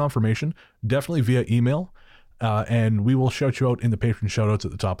 forward us your confirmation, definitely via email, and we will shout you out in the patron shoutouts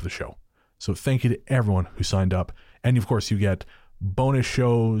at the top of the show. So thank you to everyone who signed up. And of course, you get bonus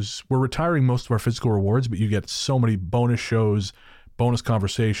shows. We're retiring most of our physical rewards, but you get so many bonus shows, bonus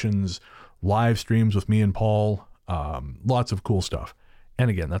conversations, live streams with me and Paul, lots of cool stuff.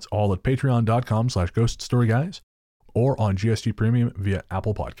 And again, that's all at patreon.com/ghoststoryguys or on GSG Premium via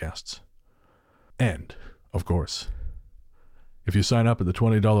Apple Podcasts. And, of course, if you sign up at the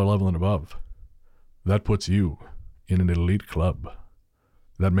 $20 level and above, that puts you in an elite club.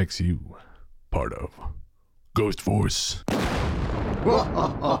 That makes you part of Ghost Force.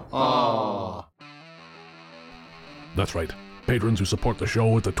 That's right. Patrons who support the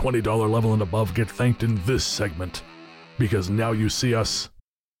show at the $20 level and above get thanked in this segment, because now you see us.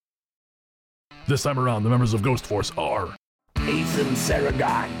 This time around, the members of Ghost Force are Ethan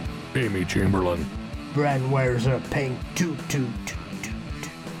Saragon, Amy Chamberlain. Bren wears a pink tutu.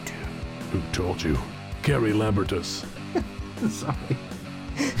 Who told you? Carrie Lambertus. Sorry.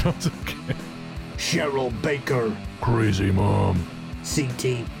 That's okay. Cheryl Baker. Crazy Mom.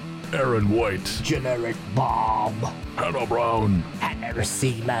 CT. Aaron White. Generic Bob. Hannah Brown. Hannah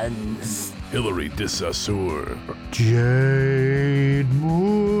Siemens, Hillary Dissassour. Jade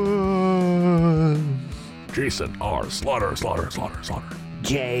Moore. Jason R. Slaughter.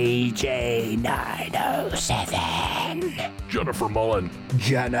 JJ907, Jennifer Mullen.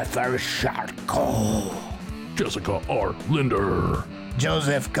 Jennifer Sharko, Jessica R. Linder.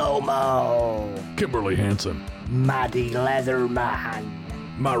 Joseph Como, Kimberly Hansen. Maddie Leatherman,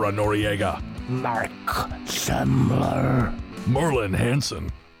 Mara Noriega. Mark Sumler, Merlin Hansen.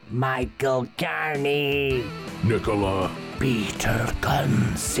 Michael Carney, Nicola. Peter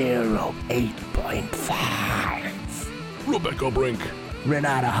Gunn 08.5, Rebecca Brink.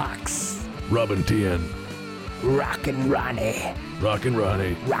 Renata Hawks, Robin Tien. Rockin' Ronnie. Rockin'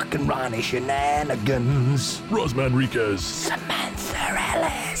 Ronnie. Rockin' Ronnie shenanigans. Rose Manriquez. Samantha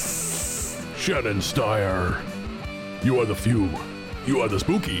Ellis. Shannon Steyer. You are the few. You are the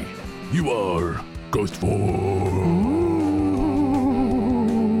spooky. You are Ghost Force.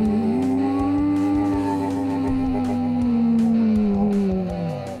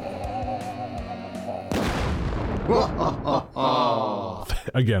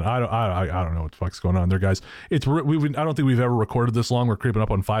 Again, I don't know what the fuck's going on there, guys. I don't think we've ever recorded this long. We're creeping up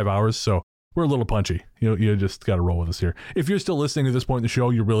on 5 hours, so we're a little punchy. You just got to roll with us here. If you're still listening to this point in the show,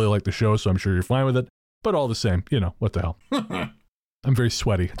 you really like the show, so I'm sure you're fine with it. But all the same, what the hell? I'm very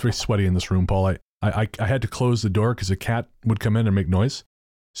sweaty. It's very sweaty in this room, Paul. I had to close the door because a cat would come in and make noise.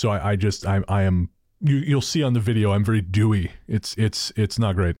 So I am. You'll see on the video, I'm very dewy. It's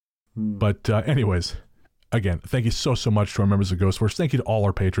not great. But anyways. Again, thank you so much to our members of Ghost Force. Thank you to all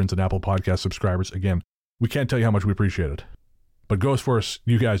our patrons and Apple Podcast subscribers. Again, we can't tell you how much we appreciate it. But Ghost Force,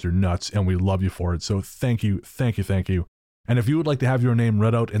 you guys are nuts, and we love you for it. So thank you, thank you, thank you. And if you would like to have your name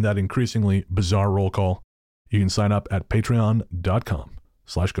read out in that increasingly bizarre roll call, you can sign up at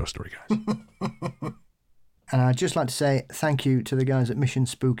patreon.com/ghoststoryguys. And I'd just like to say thank you to the guys at Mission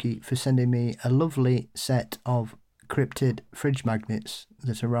Spooky for sending me a lovely set of cryptid fridge magnets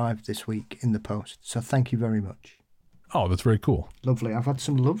that arrived this week in the post. So thank you very much. Oh, that's very cool. Lovely. I've had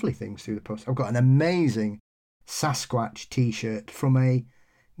some lovely things through the post. I've got an amazing Sasquatch t-shirt from a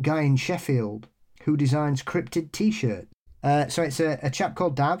guy in Sheffield who designs cryptid t-shirts. So it's a chap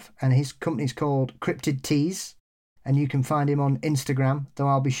called Dav, and his company's called Cryptid Tees, and you can find him on Instagram, though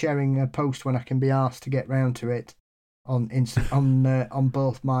I'll be sharing a post when I can be asked to get round to it on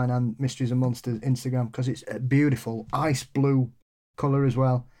both mine and Mysteries and Monsters Instagram, because it's a beautiful ice blue colour as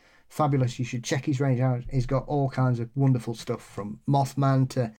well. Fabulous. You should check his range out. He's got all kinds of wonderful stuff, from Mothman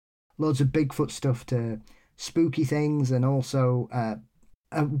to loads of Bigfoot stuff to spooky things, and also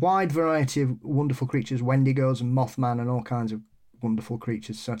a wide variety of wonderful creatures, Wendigos and Mothman and all kinds of wonderful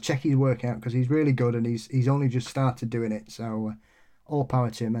creatures. So check his work out, because he's really good, and he's only just started doing it. So all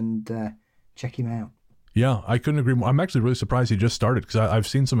power to him, and check him out. Yeah, I couldn't agree more. I'm actually really surprised he just started, because I've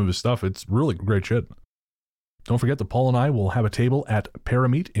seen some of his stuff. It's really great shit. Don't forget that Paul and I will have a table at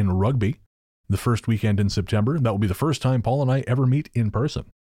Parameet in Rugby the first weekend in September. That will be the first time Paul and I ever meet in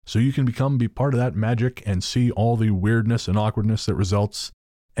person. So you can be part of that magic and see all the weirdness and awkwardness that results.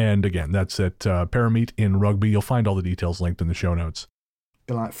 And again, that's at Parameet in Rugby. You'll find all the details linked in the show notes.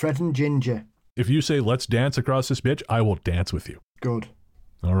 Be like Fred and Ginger. If you say, let's dance across this bitch, I will dance with you. Good.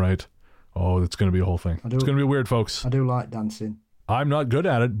 All right. Oh, it's going to be a whole thing. It's going to be weird, folks. I do like dancing. I'm not good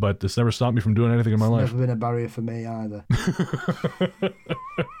at it, but it's never stopped me from doing anything in my life. It's never been a barrier for me either.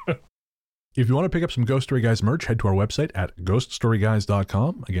 If you want to pick up some Ghost Story Guys merch, head to our website at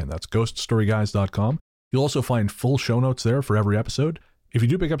ghoststoryguys.com. Again, that's ghoststoryguys.com. You'll also find full show notes there for every episode. If you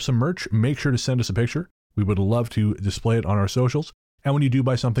do pick up some merch, make sure to send us a picture. We would love to display it on our socials. And when you do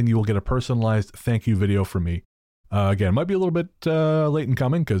buy something, you will get a personalized thank you video from me. Again, it might be a little bit late in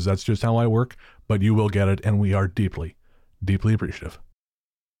coming, because that's just how I work, but you will get it, and we are deeply, deeply appreciative.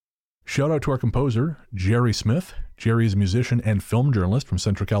 Shout out to our composer, Jerry Smith. Jerry is a musician and film journalist from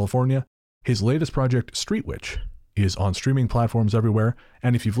Central California. His latest project, Street Witch, is on streaming platforms everywhere,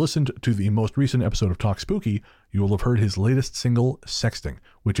 and if you've listened to the most recent episode of Talk Spooky, you will have heard his latest single, Sexting,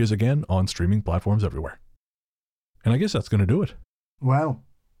 which is again on streaming platforms everywhere. And I guess that's going to do it. Well,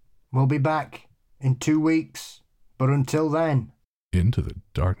 we'll be back in 2 weeks. But until then, into the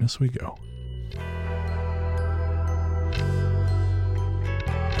darkness we go.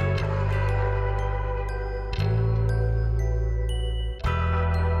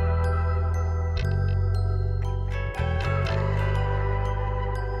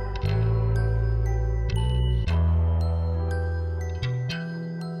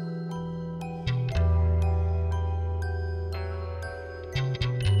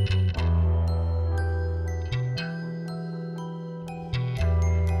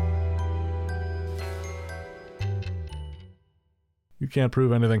 You can't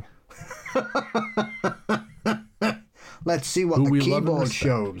prove anything. Let's see what the keyboard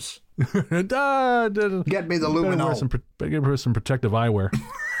shows. Get me the luminol. Give her some protective eyewear.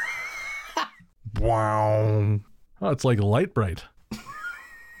 Wow. Oh, it's like light bright.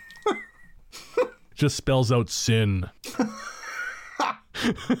 Just spells out sin.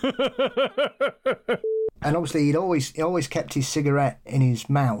 And obviously he always kept his cigarette in his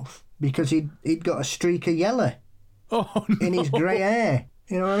mouth, because he'd got a streak of yellow in his grey hair.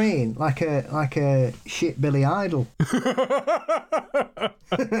 You know what I mean? Like a shit Billy Idol.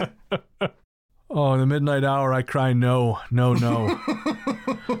 Oh, in the midnight hour I cry no, no, no.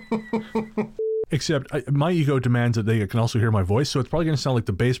 Except my ego demands that they can also hear my voice, so it's probably going to sound like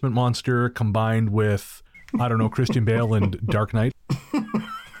the Basement Monster combined with, I don't know, Christian Bale and Dark Knight.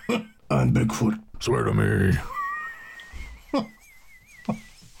 I'm Bigfoot. Swear to me.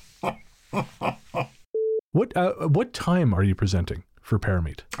 What time are you presenting for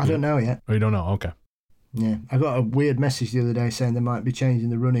Parameet? I don't know yet. Oh, you don't know? Okay. Yeah, I got a weird message the other day saying they might be changing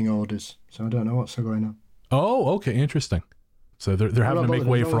the running orders, so I don't know what's going on. Oh, okay, interesting. So they're having to make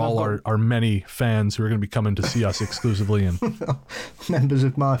way for all our many fans who are going to be coming to see us exclusively and members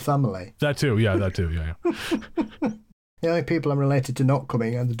of my family. That too, yeah. The only people I'm related to not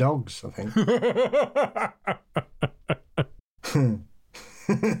coming are the dogs, I think.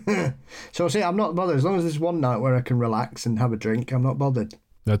 So see, I'm not bothered as long as there's one night where I can relax and have a drink. I'm not bothered.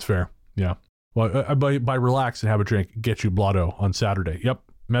 That's fair. Yeah. Well, by relax and have a drink, get you blotto on Saturday. Yep.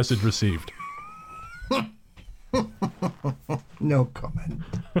 Message received. No comment.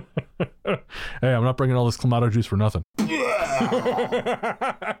 Hey, I'm not bringing all this Clamato juice for nothing.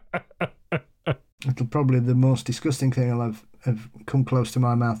 It'll probably the most disgusting thing I'll have come close to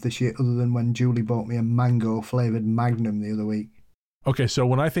my mouth this year, other than when Julie bought me a mango flavoured Magnum the other week. Okay, so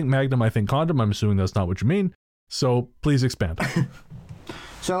when I think Magnum, I think condom. I'm assuming that's not what you mean. So please expand.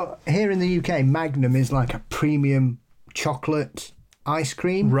 So here in the UK, Magnum is like a premium chocolate ice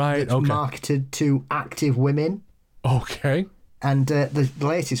cream. Right, that's okay. marketed to active women. Okay. And the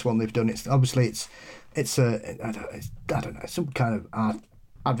latest one they've done, it's I don't know, some kind of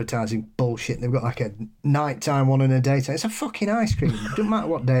advertising bullshit. They've got like a nighttime one and a daytime. It's a fucking ice cream. It doesn't matter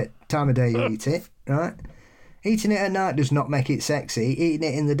what time of day you eat it, right? Eating it at night does not make it sexy. Eating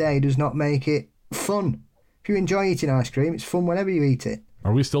it in the day does not make it fun. If you enjoy eating ice cream, it's fun whenever you eat it.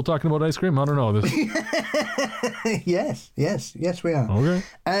 Are we still talking about ice cream? I don't know. Yes, we are. Okay.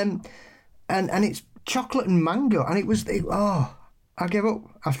 And it's chocolate and mango, and I gave up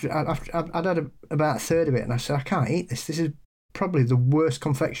after I'd had about a third of it, and I said, I can't eat this. This is probably the worst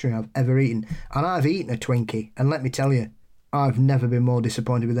confectionery I've ever eaten. And I've eaten a Twinkie, and let me tell you, I've never been more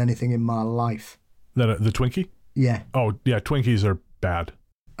disappointed with anything in my life. The Twinkie? Yeah. Oh, yeah, Twinkies are bad.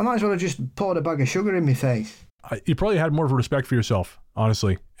 I might as well have just poured a bag of sugar in my face. You probably had more of a respect for yourself,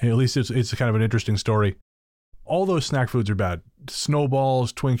 honestly. At least it's kind of an interesting story. All those snack foods are bad.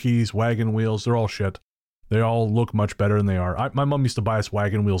 Snowballs, Twinkies, wagon wheels, they're all shit. They all look much better than they are. My mom used to buy us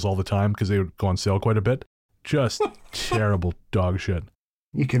wagon wheels all the time because they would go on sale quite a bit. Just terrible dog shit.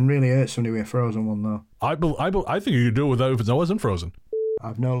 You can really hurt somebody with a frozen one, though. I think you could do it without if it wasn't frozen.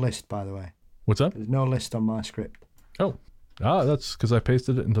 I've no list, by the way. What's that? There's no list on my script. Oh. That's because I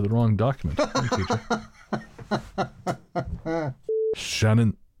pasted it into the wrong document.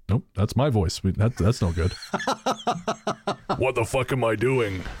 Shannon. Nope, that's my voice. That's no good. What the fuck am I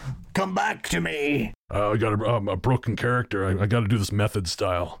doing? Come back to me. I got a broken character. I got to do this method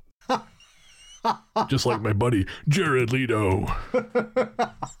style. Just like my buddy, Jared Leto.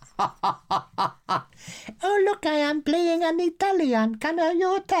 Oh, look, I am playing an Italian. Can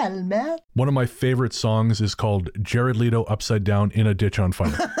you tell me? One of my favorite songs is called Jared Leto Upside Down in a Ditch on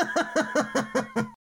Fire.